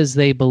because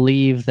they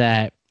believe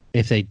that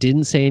if they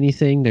didn't say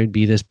anything, there'd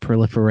be this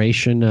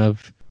proliferation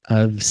of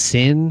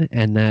sin,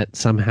 and that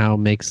somehow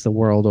makes the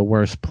world a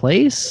worse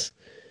place?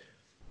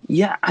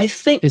 Yeah, I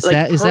think is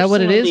that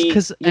what it is?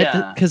 Because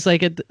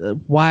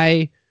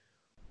why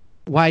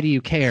do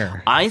you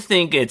care? I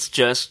think it's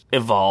just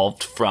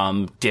evolved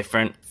from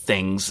different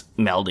things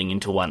melding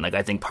into one. Like,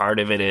 I think part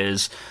of it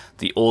is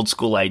the old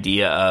school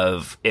idea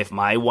of if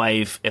I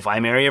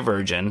marry a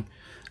virgin,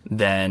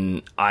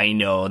 then I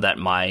know that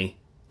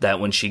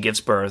when she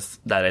gives birth,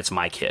 that it's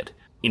my kid.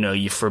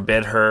 You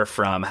forbid her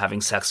from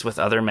having sex with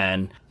other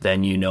men,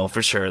 then you know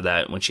for sure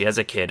that when she has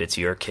a kid, it's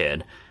your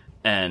kid.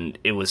 And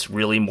it was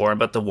really more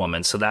about the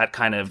woman. So that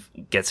kind of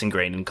gets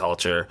ingrained in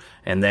culture.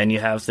 And then you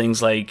have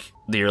things like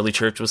the early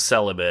church was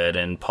celibate,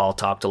 and Paul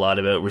talked a lot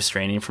about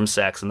restraining from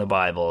sex in the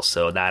Bible.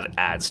 So that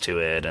adds to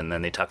it. And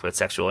then they talk about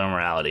sexual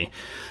immorality.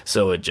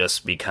 So it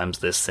just becomes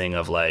this thing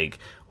of like,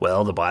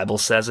 well, the Bible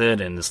says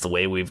it, and it's the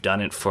way we've done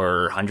it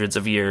for hundreds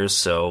of years.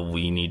 So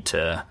we need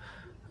to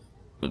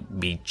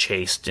be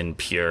chaste and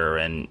pure.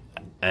 And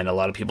a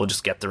lot of people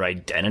just get their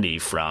identity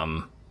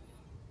from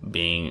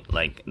being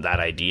like that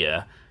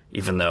idea.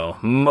 Even though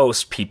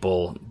most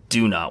people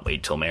do not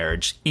wait till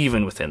marriage,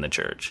 even within the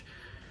church.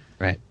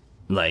 Right.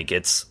 Like,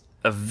 it's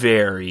a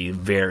very,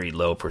 very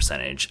low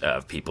percentage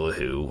of people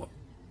who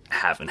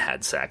haven't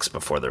had sex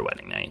before their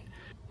wedding night.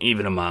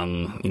 Even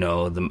among,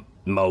 the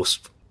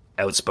most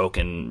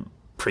outspoken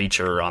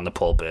preacher on the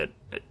pulpit,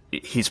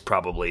 he's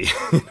probably,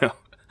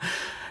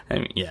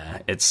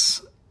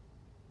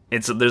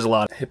 there's a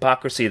lot of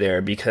hypocrisy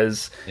there,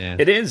 because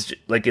it is,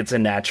 like, it's a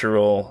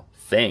natural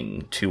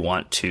thing to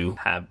want to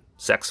have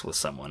sex with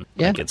someone.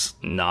 Like, it's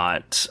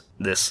not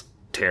this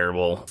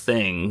terrible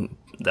thing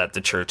that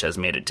the church has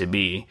made it to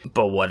be.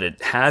 But what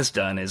it has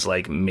done is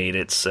like made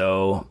it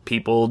so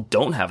people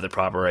don't have the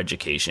proper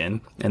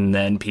education, and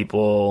then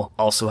people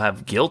also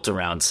have guilt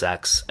around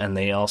sex, and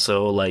they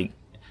also like,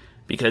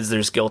 because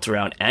there's guilt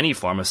around any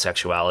form of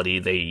sexuality,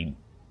 they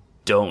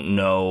don't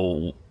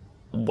know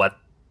what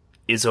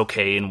is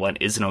okay and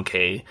what isn't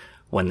okay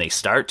when they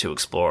start to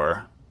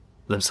explore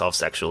themselves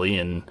sexually,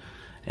 and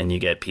you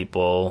get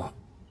people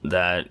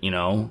that, you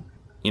know,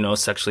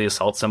 sexually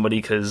assault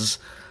somebody because,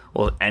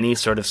 well, any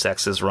sort of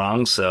sex is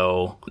wrong,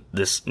 so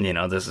this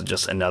is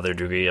just another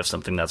degree of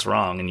something that's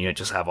wrong, and you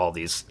just have all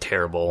these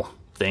terrible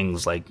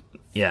things, like,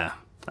 yeah,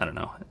 I don't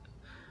know.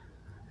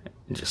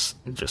 It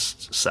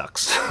just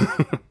sucks.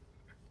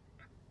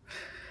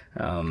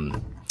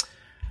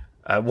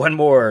 One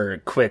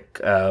more quick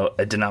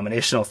a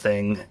denominational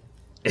thing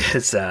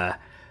is, I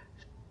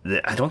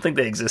don't think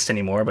they exist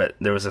anymore, but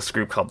there was this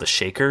group called the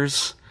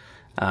Shakers,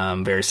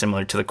 very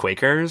similar to the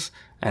Quakers,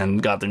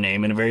 and got their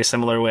name in a very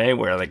similar way,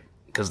 where like,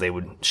 because they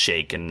would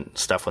shake and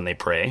stuff when they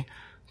pray,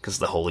 because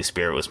the Holy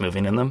Spirit was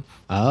moving in them.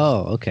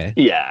 Oh, okay.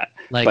 Yeah.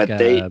 Like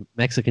but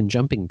Mexican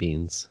jumping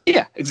beans.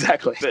 Yeah,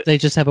 exactly. But they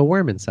just have a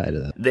worm inside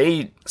of them.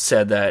 They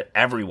said that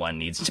everyone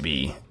needs to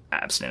be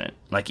abstinent.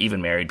 Like,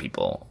 even married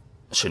people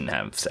shouldn't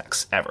have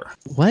sex ever.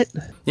 What?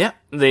 Yeah.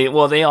 They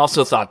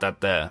also thought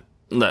that the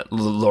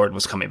Lord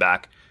was coming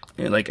back,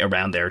 like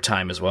around their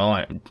time as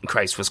well.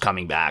 Christ was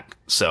coming back,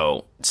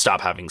 so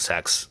stop having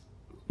sex.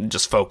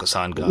 Just focus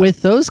on God.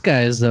 With those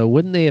guys, though,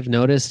 wouldn't they have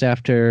noticed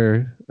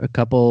after a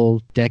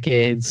couple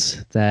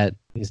decades that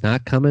he's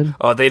not coming?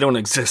 Oh, they don't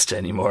exist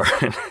anymore.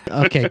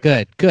 Okay,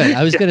 good.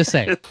 I was gonna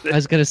say.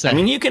 I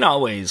mean, you can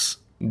always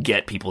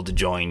get people to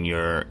join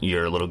your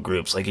little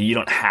groups. Like, you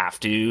don't have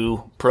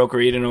to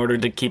procreate in order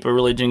to keep a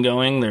religion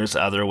going. There's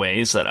other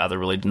ways that other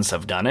religions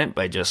have done it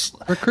by just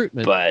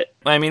recruitment. But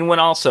I mean, when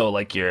also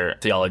like your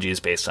theology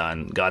is based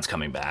on God's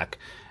coming back,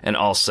 and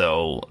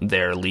also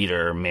their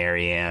leader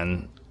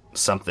Marianne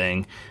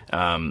something,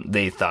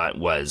 they thought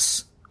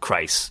was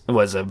Christ,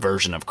 was a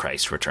version of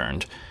Christ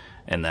returned,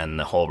 and then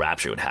the whole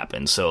rapture would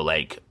happen. So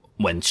like,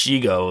 when she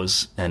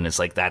goes, and it's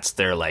like, that's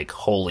their like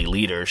holy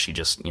leader, she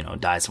just,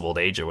 dies of old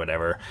age or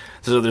whatever.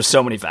 So there's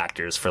so many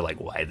factors for like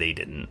why they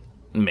didn't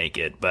make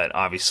it, but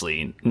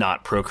obviously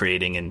not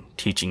procreating and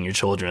teaching your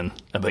children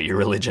about your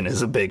religion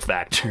is a big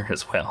factor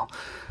as well.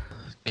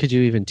 Could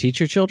you even teach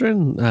your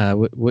children?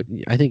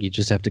 I think you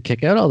just have to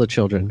kick out all the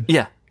children.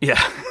 Yeah,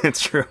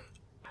 it's true.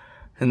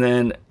 And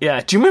then,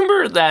 do you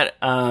remember that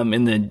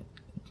in the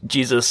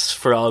Jesus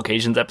for All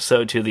Occasions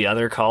episode to the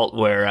other cult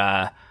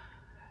where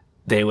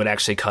they would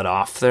actually cut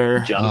off their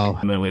junk,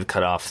 and then we'd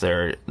cut off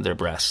their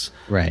breasts?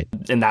 Right.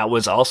 And that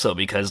was also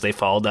because they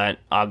followed that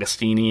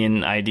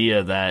Augustinian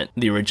idea that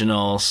the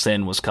original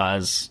sin was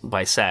caused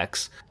by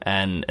sex,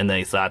 and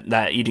they thought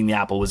that eating the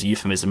apple was a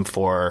euphemism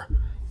for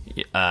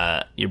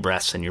your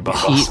breasts and your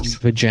balls.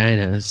 Eat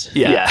vaginas.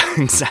 Yeah.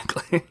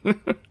 Exactly.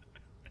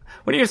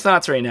 What are your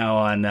thoughts right now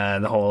on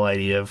the whole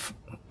idea of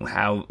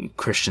how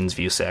Christians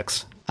view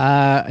sex?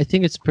 I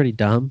think it's pretty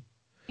dumb.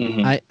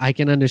 Mm-hmm. I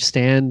can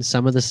understand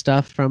some of the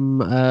stuff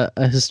from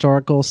a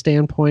historical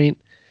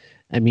standpoint.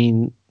 I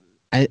mean,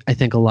 I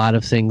think a lot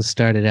of things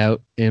started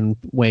out in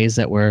ways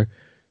that were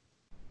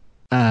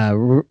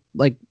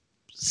like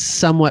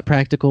somewhat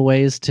practical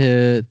ways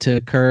to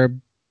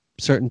curb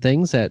certain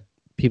things that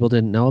people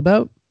didn't know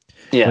about.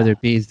 Yeah. Whether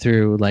it be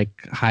through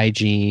like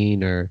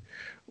hygiene or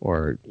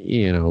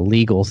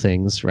legal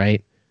things,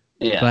 right?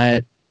 Yeah.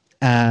 But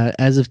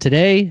as of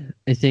today,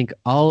 I think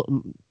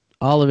all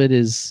of it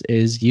is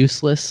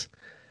useless.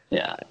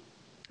 Yeah.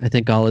 I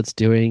think all it's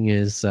doing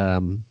is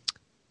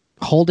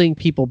holding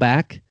people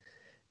back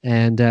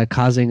and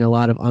causing a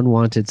lot of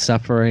unwanted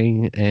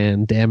suffering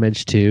and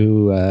damage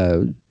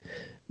to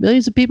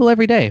millions of people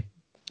every day.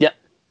 Yeah.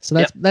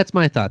 So that's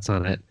my thoughts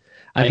on it.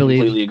 I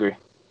completely agree.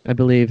 I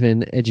believe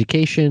in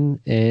education,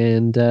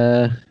 and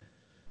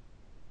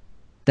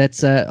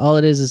that's all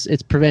it is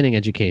it's preventing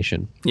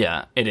education.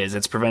 Yeah, it is.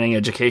 It's preventing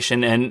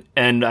education,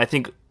 and I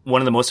think one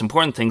of the most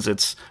important things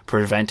it's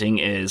preventing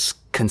is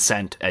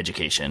consent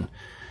education.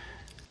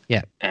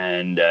 Yeah.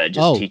 And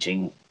just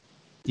teaching.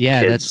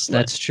 Yeah,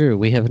 that's true.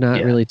 We have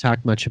not really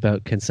talked much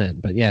about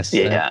consent, but yes,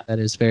 that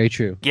is very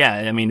true. Yeah,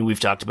 I mean, we've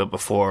talked about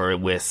before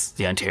with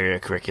the Ontario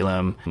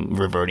curriculum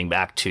reverting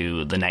back to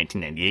the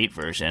 1998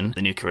 version.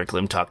 The new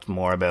curriculum talked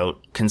more about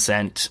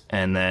consent,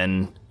 and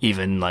then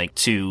even like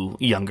to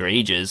younger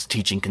ages,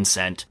 teaching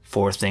consent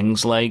for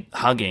things like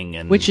hugging,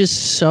 and which is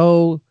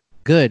so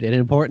good and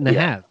important to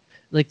have.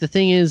 Like, the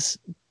thing is,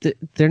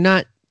 they're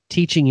not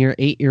teaching your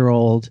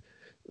 8-year-old,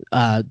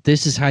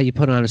 this is how you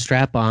put on a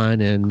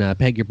strap-on and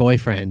peg your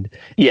boyfriend.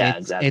 Yeah,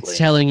 exactly. It's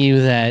telling you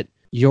that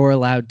you're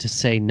allowed to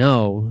say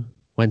no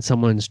when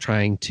someone's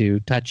trying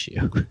to touch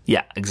you.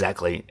 Yeah,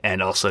 exactly.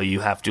 And also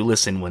you have to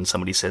listen when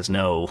somebody says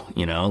no,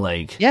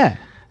 like... Yeah.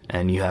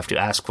 And you have to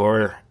ask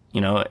for,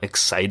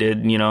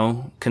 excited,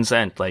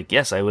 consent. Like,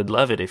 yes, I would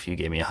love it if you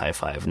gave me a high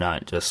five,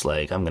 not just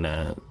like, I'm going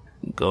to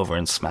go over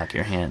and smack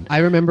your hand. I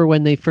remember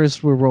when they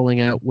first were rolling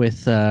out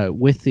with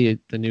the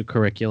new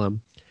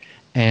curriculum,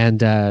 And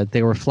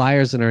there were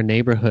flyers in our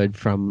neighborhood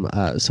from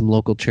some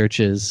local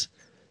churches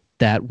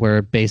that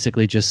were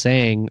basically just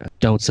saying,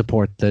 don't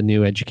support the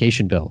new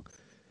education bill.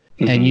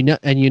 Mm-hmm.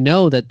 And you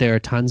know that there are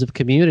tons of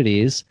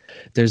communities.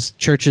 There's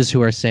churches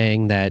who are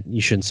saying that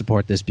you shouldn't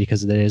support this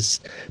because it is.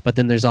 But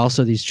then there's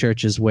also these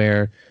churches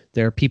where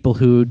there are people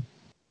who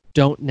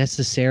don't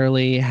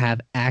necessarily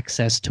have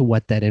access to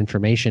what that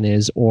information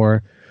is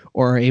or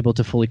are able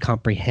to fully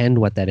comprehend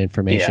what that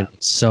information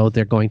is. So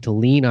they're going to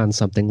lean on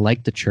something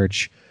like the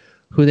church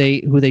who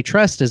they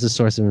trust as a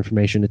source of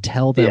information to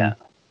tell them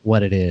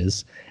what it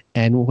is.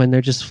 And when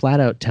they're just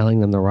flat out telling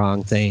them the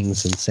wrong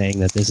things and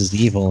saying that this is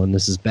evil and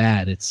this is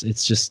bad, it's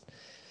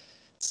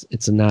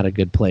not a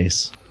good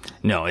place.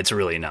 No, it's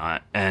really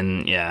not.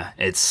 And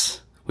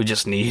we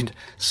just need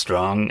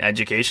strong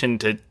education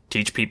to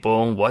teach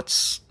people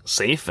what's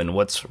safe and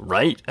what's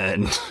right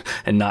and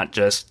not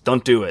just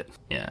don't do it.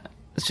 Yeah,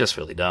 it's just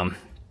really dumb.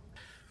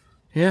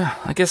 Yeah,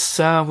 I guess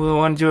we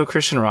want to do a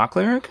Christian rock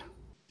lyric?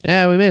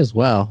 Yeah, we may as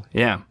well.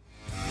 Yeah.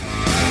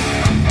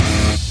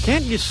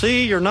 Can't you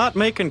see you're not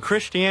making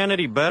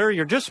Christianity better?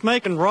 You're just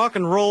making rock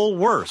and roll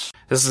worse.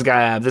 This is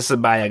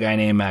by a guy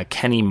named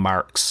Kenny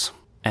Marks,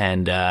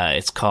 and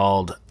it's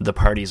called "The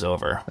Party's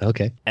Over."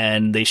 Okay.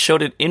 And they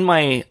showed it in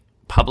my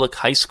public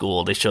high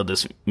school. They showed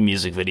this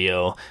music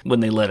video when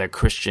they let a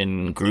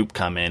Christian group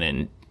come in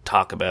and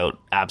talk about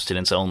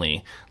abstinence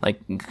only,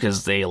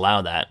 because they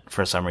allow that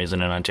for some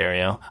reason in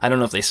Ontario. I don't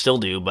know if they still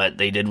do, but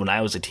they did when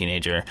I was a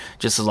teenager.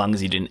 Just as long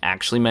as you didn't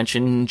actually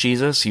mention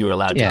Jesus, you were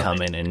allowed to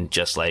come in and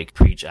just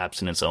preach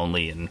abstinence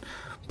only and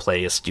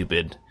play a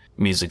stupid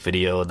music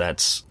video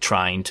that's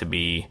trying to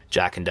be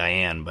Jack and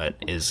Diane, but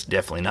is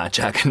definitely not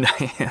Jack and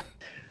Diane.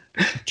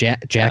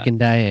 Jack and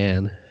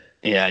Diane.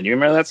 Yeah, do you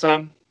remember that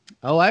song?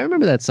 Oh, I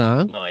remember that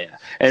song. Oh, yeah.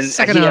 And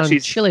Second on actually,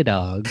 chili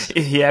dogs.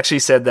 He actually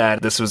said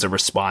that this was a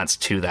response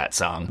to that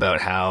song about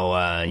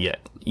how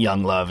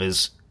young love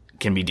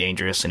can be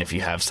dangerous, and if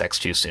you have sex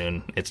too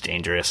soon, it's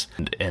dangerous.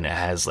 And it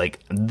has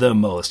the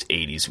most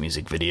 80s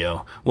music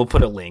video. We'll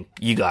put a link.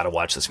 You got to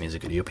watch this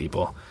music video,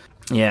 people.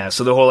 Yeah,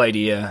 so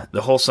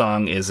the whole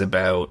song is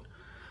about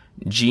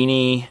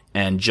Jeannie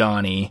and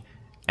Johnny,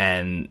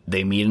 and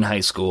they meet in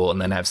high school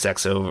and then have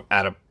sex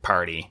at a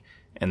party,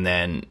 and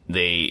then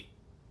they...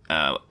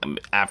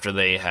 after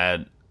they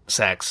had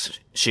sex,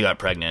 she got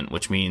pregnant,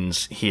 which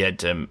means he had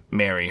to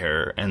marry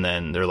her, and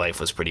then their life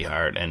was pretty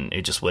hard, and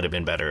it just would have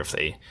been better if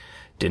they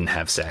didn't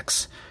have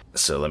sex.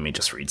 So let me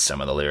just read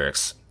some of the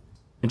lyrics.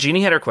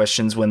 Jeannie had her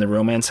questions when the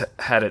romance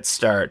had its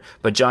start,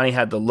 but Johnny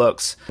had the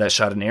looks that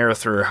shot an arrow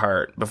through her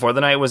heart. Before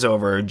the night was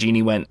over,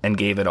 Jeannie went and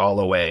gave it all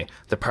away.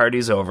 The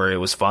party's over. It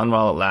was fun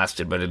while it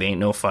lasted, but it ain't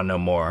no fun no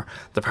more.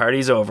 The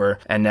party's over,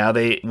 and now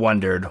they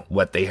wondered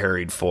what they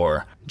hurried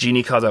for.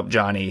 Jeannie called up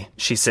Johnny.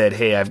 She said,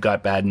 "Hey, I've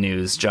got bad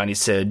news." Johnny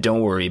said, "Don't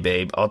worry,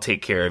 babe. I'll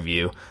take care of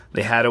you."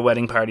 They had a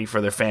wedding party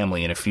for their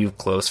family and a few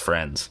close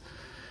friends.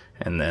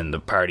 And then the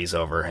party's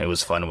over. It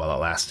was fun while it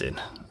lasted.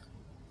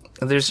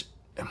 There's...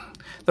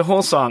 The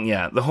whole song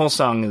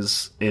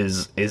is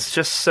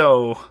just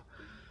so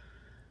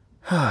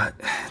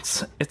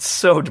it's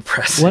so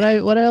depressing.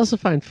 What I also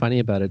find funny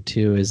about it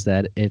too is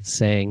that it's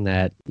saying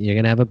that you're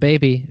gonna have a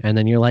baby and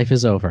then your life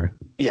is over.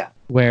 Yeah.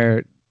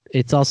 Where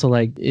it's also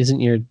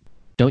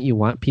don't you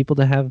want people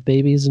to have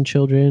babies and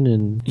children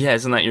and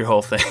isn't that your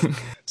whole thing?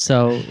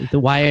 So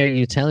why are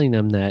you telling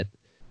them that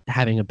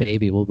having a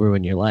baby will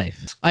ruin your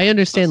life? I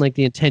understand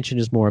the intention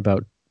is more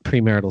about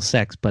premarital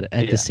sex, but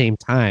at the same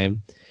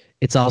time,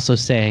 it's also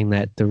saying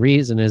that the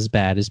reason is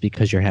bad is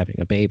because you're having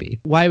a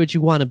baby. Why would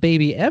you want a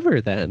baby ever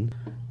then?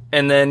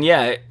 And then,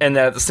 and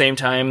at the same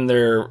time,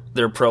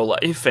 they're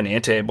pro-life and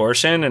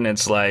anti-abortion, and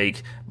it's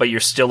but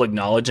you're still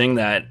acknowledging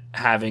that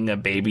having a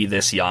baby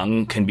this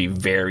young can be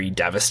very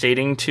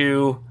devastating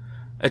to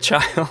a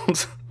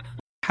child.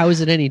 How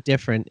is it any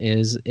different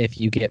is if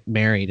you get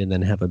married and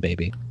then have a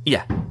baby?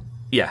 Yeah.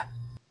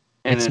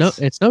 And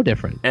it's no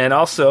different. And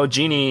also,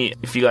 Jeannie,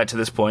 if you got to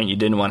this point, you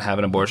didn't want to have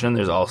an abortion,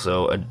 there's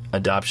also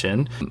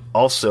adoption.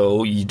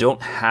 Also, you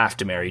don't have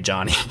to marry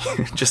Johnny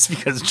just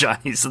because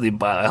Johnny's the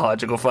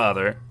biological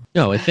father.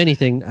 No, if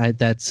anything,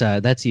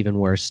 that's even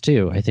worse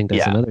too. I think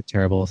that's another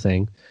terrible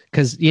thing.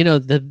 Because,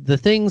 the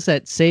things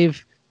that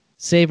save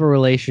a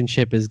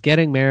relationship is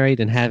getting married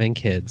and having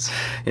kids.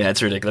 Yeah,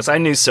 it's ridiculous. I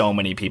knew so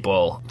many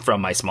people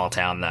from my small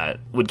town that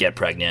would get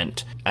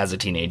pregnant as a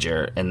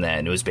teenager, and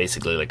then it was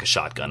basically a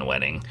shotgun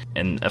wedding.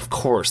 And of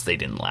course they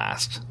didn't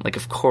last.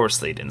 Of course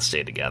they didn't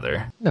stay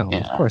together. No,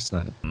 of course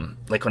not.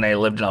 When I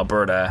lived in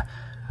Alberta,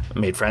 I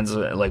made friends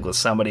with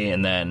somebody,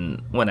 and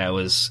then when I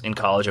was in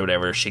college or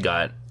whatever, she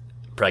got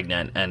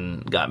pregnant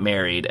and got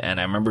married, and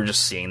I remember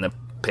just seeing the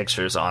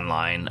pictures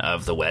online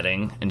of the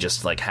wedding and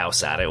just how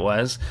sad it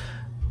was.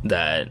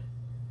 That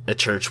a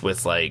church with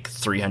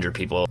 300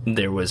 people,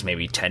 there was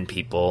maybe 10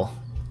 people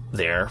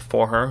there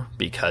for her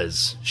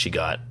because she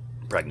got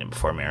pregnant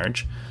before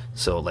marriage.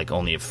 So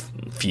only a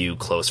few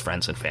close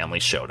friends and family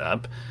showed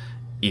up,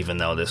 even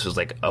though this was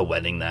a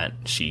wedding that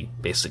she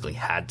basically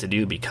had to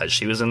do because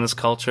she was in this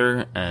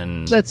culture.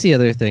 And that's the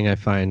other thing I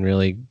find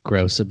really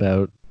gross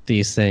about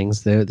these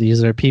things.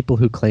 These are people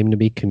who claim to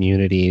be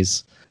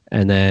communities,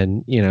 and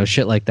then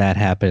shit like that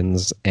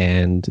happens,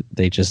 and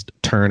they just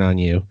turn on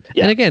you.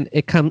 Yeah. And again,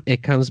 it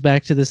comes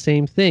back to the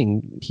same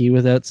thing. He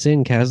without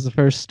sin cast the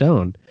first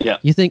stone. Yeah.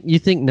 You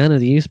think none of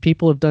these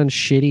people have done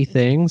shitty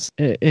things?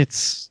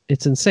 It's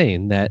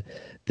insane that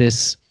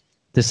this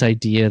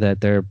idea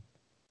that they're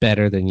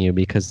better than you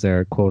because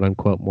they're quote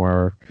unquote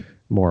more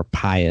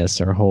pious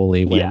or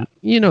holy when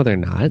they're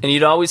not. And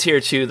you'd always hear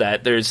too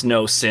that there's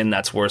no sin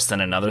that's worse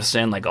than another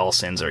sin, like all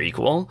sins are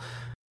equal.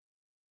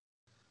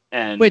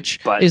 And which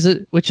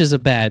is a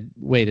bad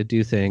way to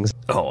do things.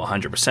 Oh,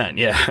 100%.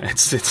 Yeah,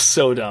 it's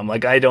so dumb.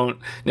 Like, I don't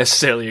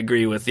necessarily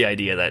agree with the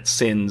idea that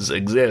sins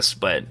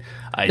exist, but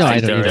I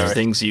think there are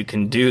things you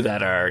can do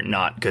that are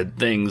not good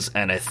things,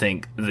 and I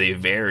think they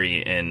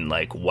vary in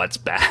like what's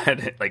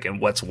bad, like and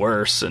what's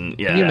worse. And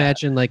yeah, can you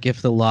imagine like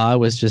if the law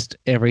was just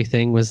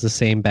everything was the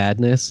same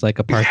badness, like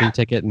a parking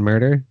ticket and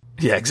murder?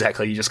 Yeah,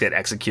 exactly. You just get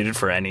executed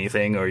for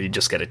anything, or you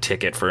just get a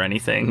ticket for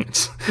anything.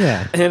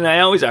 Yeah. And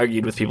I always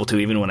argued with people, too,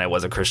 even when I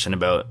was a Christian,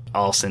 about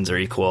all sins are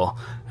equal.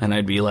 And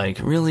I'd be like,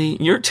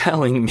 really? You're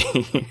telling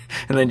me?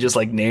 And then just,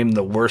 like, name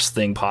the worst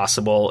thing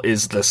possible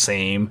is the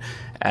same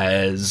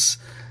as,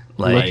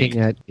 like...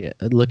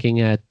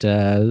 Looking at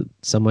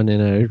someone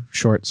in a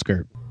short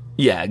skirt.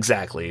 Yeah,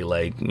 exactly.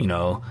 Like,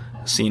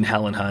 seeing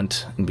Helen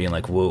Hunt and being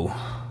like, whoa.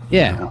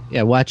 Yeah,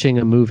 yeah, watching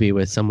a movie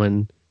with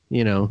someone...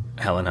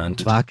 Helen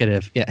Hunt.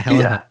 Evocative. Yeah,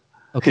 Helen Hunt.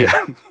 Okay.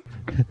 Yeah.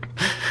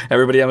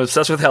 Everybody, I'm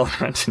obsessed with Helen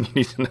Hunt, and you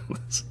need to know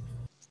this.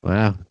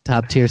 Wow.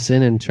 Top tier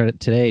sin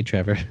today,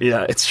 Trevor.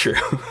 Yeah, it's true.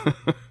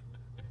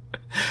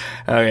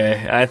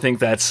 Okay, I think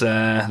that's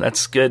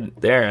good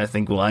there. I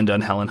think we'll end on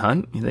Helen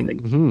Hunt. You think?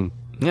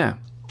 Mm-hmm. Yeah.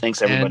 Thanks,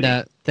 everybody.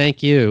 And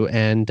thank you.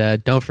 And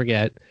don't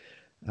forget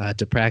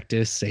to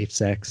practice safe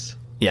sex.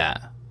 Yeah.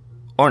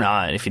 Or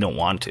not, if you don't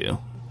want to.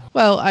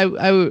 Well,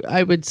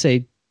 I would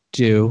say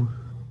do.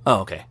 Oh,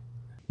 okay.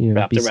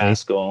 Rap the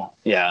rascal.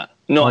 Yeah.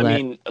 No, I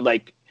mean,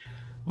 like...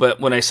 But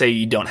when I say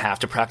you don't have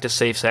to practice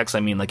safe sex, I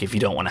mean, like, if you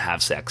don't want to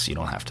have sex, you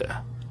don't have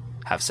to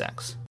have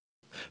sex.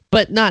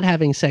 But not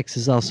having sex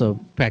is also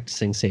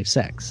practicing safe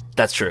sex.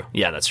 That's true.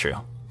 Yeah, that's true.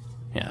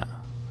 Yeah.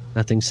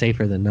 Nothing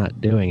safer than not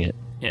doing it.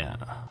 Yeah.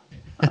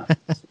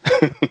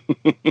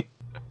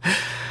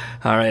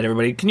 All right,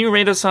 everybody. Can you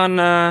rate us on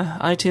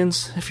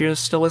iTunes if you're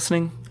still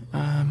listening?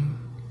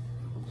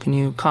 Can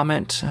you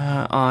comment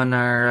on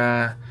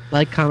our...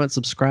 Like, comment,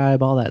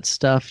 subscribe, all that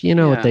stuff. You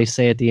know what they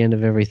say at the end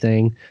of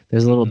everything.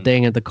 There's a little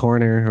ding at the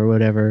corner or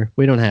whatever.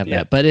 We don't have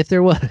that. But if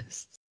there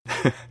was...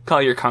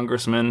 Call your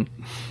congressman.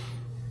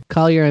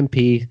 Call your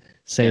MP.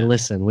 Say,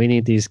 listen, we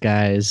need these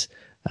guys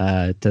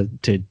to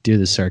do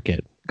the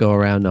circuit. Go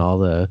around to all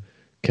the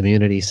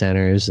community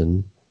centers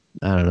and,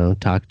 I don't know,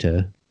 talk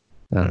to,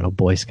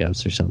 Boy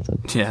Scouts or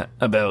something. Yeah,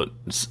 about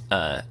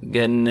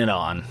getting it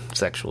on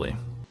sexually.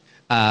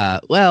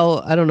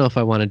 Well, I don't know if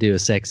I want to do a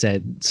sex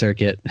ed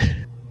circuit.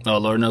 Oh,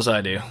 Lord knows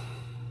I do.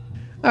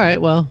 All right,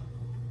 well,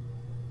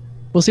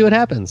 we'll see what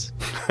happens.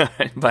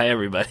 Bye,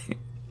 everybody.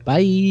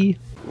 Bye.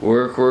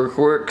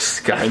 Work,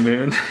 Sky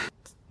Moon.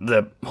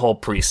 The whole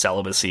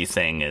pre-celibacy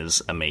thing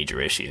is a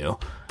major issue.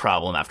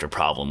 Problem after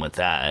problem with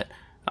that.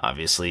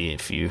 Obviously,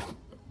 if you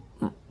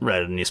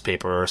read a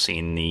newspaper or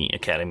seen the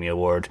Academy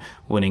Award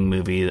winning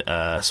movie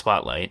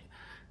Spotlight,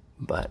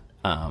 but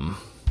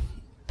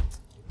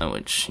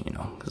which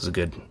is a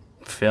good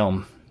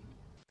film.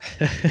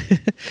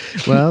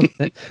 Well,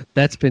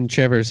 that's been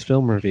Trevor's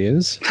film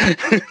reviews.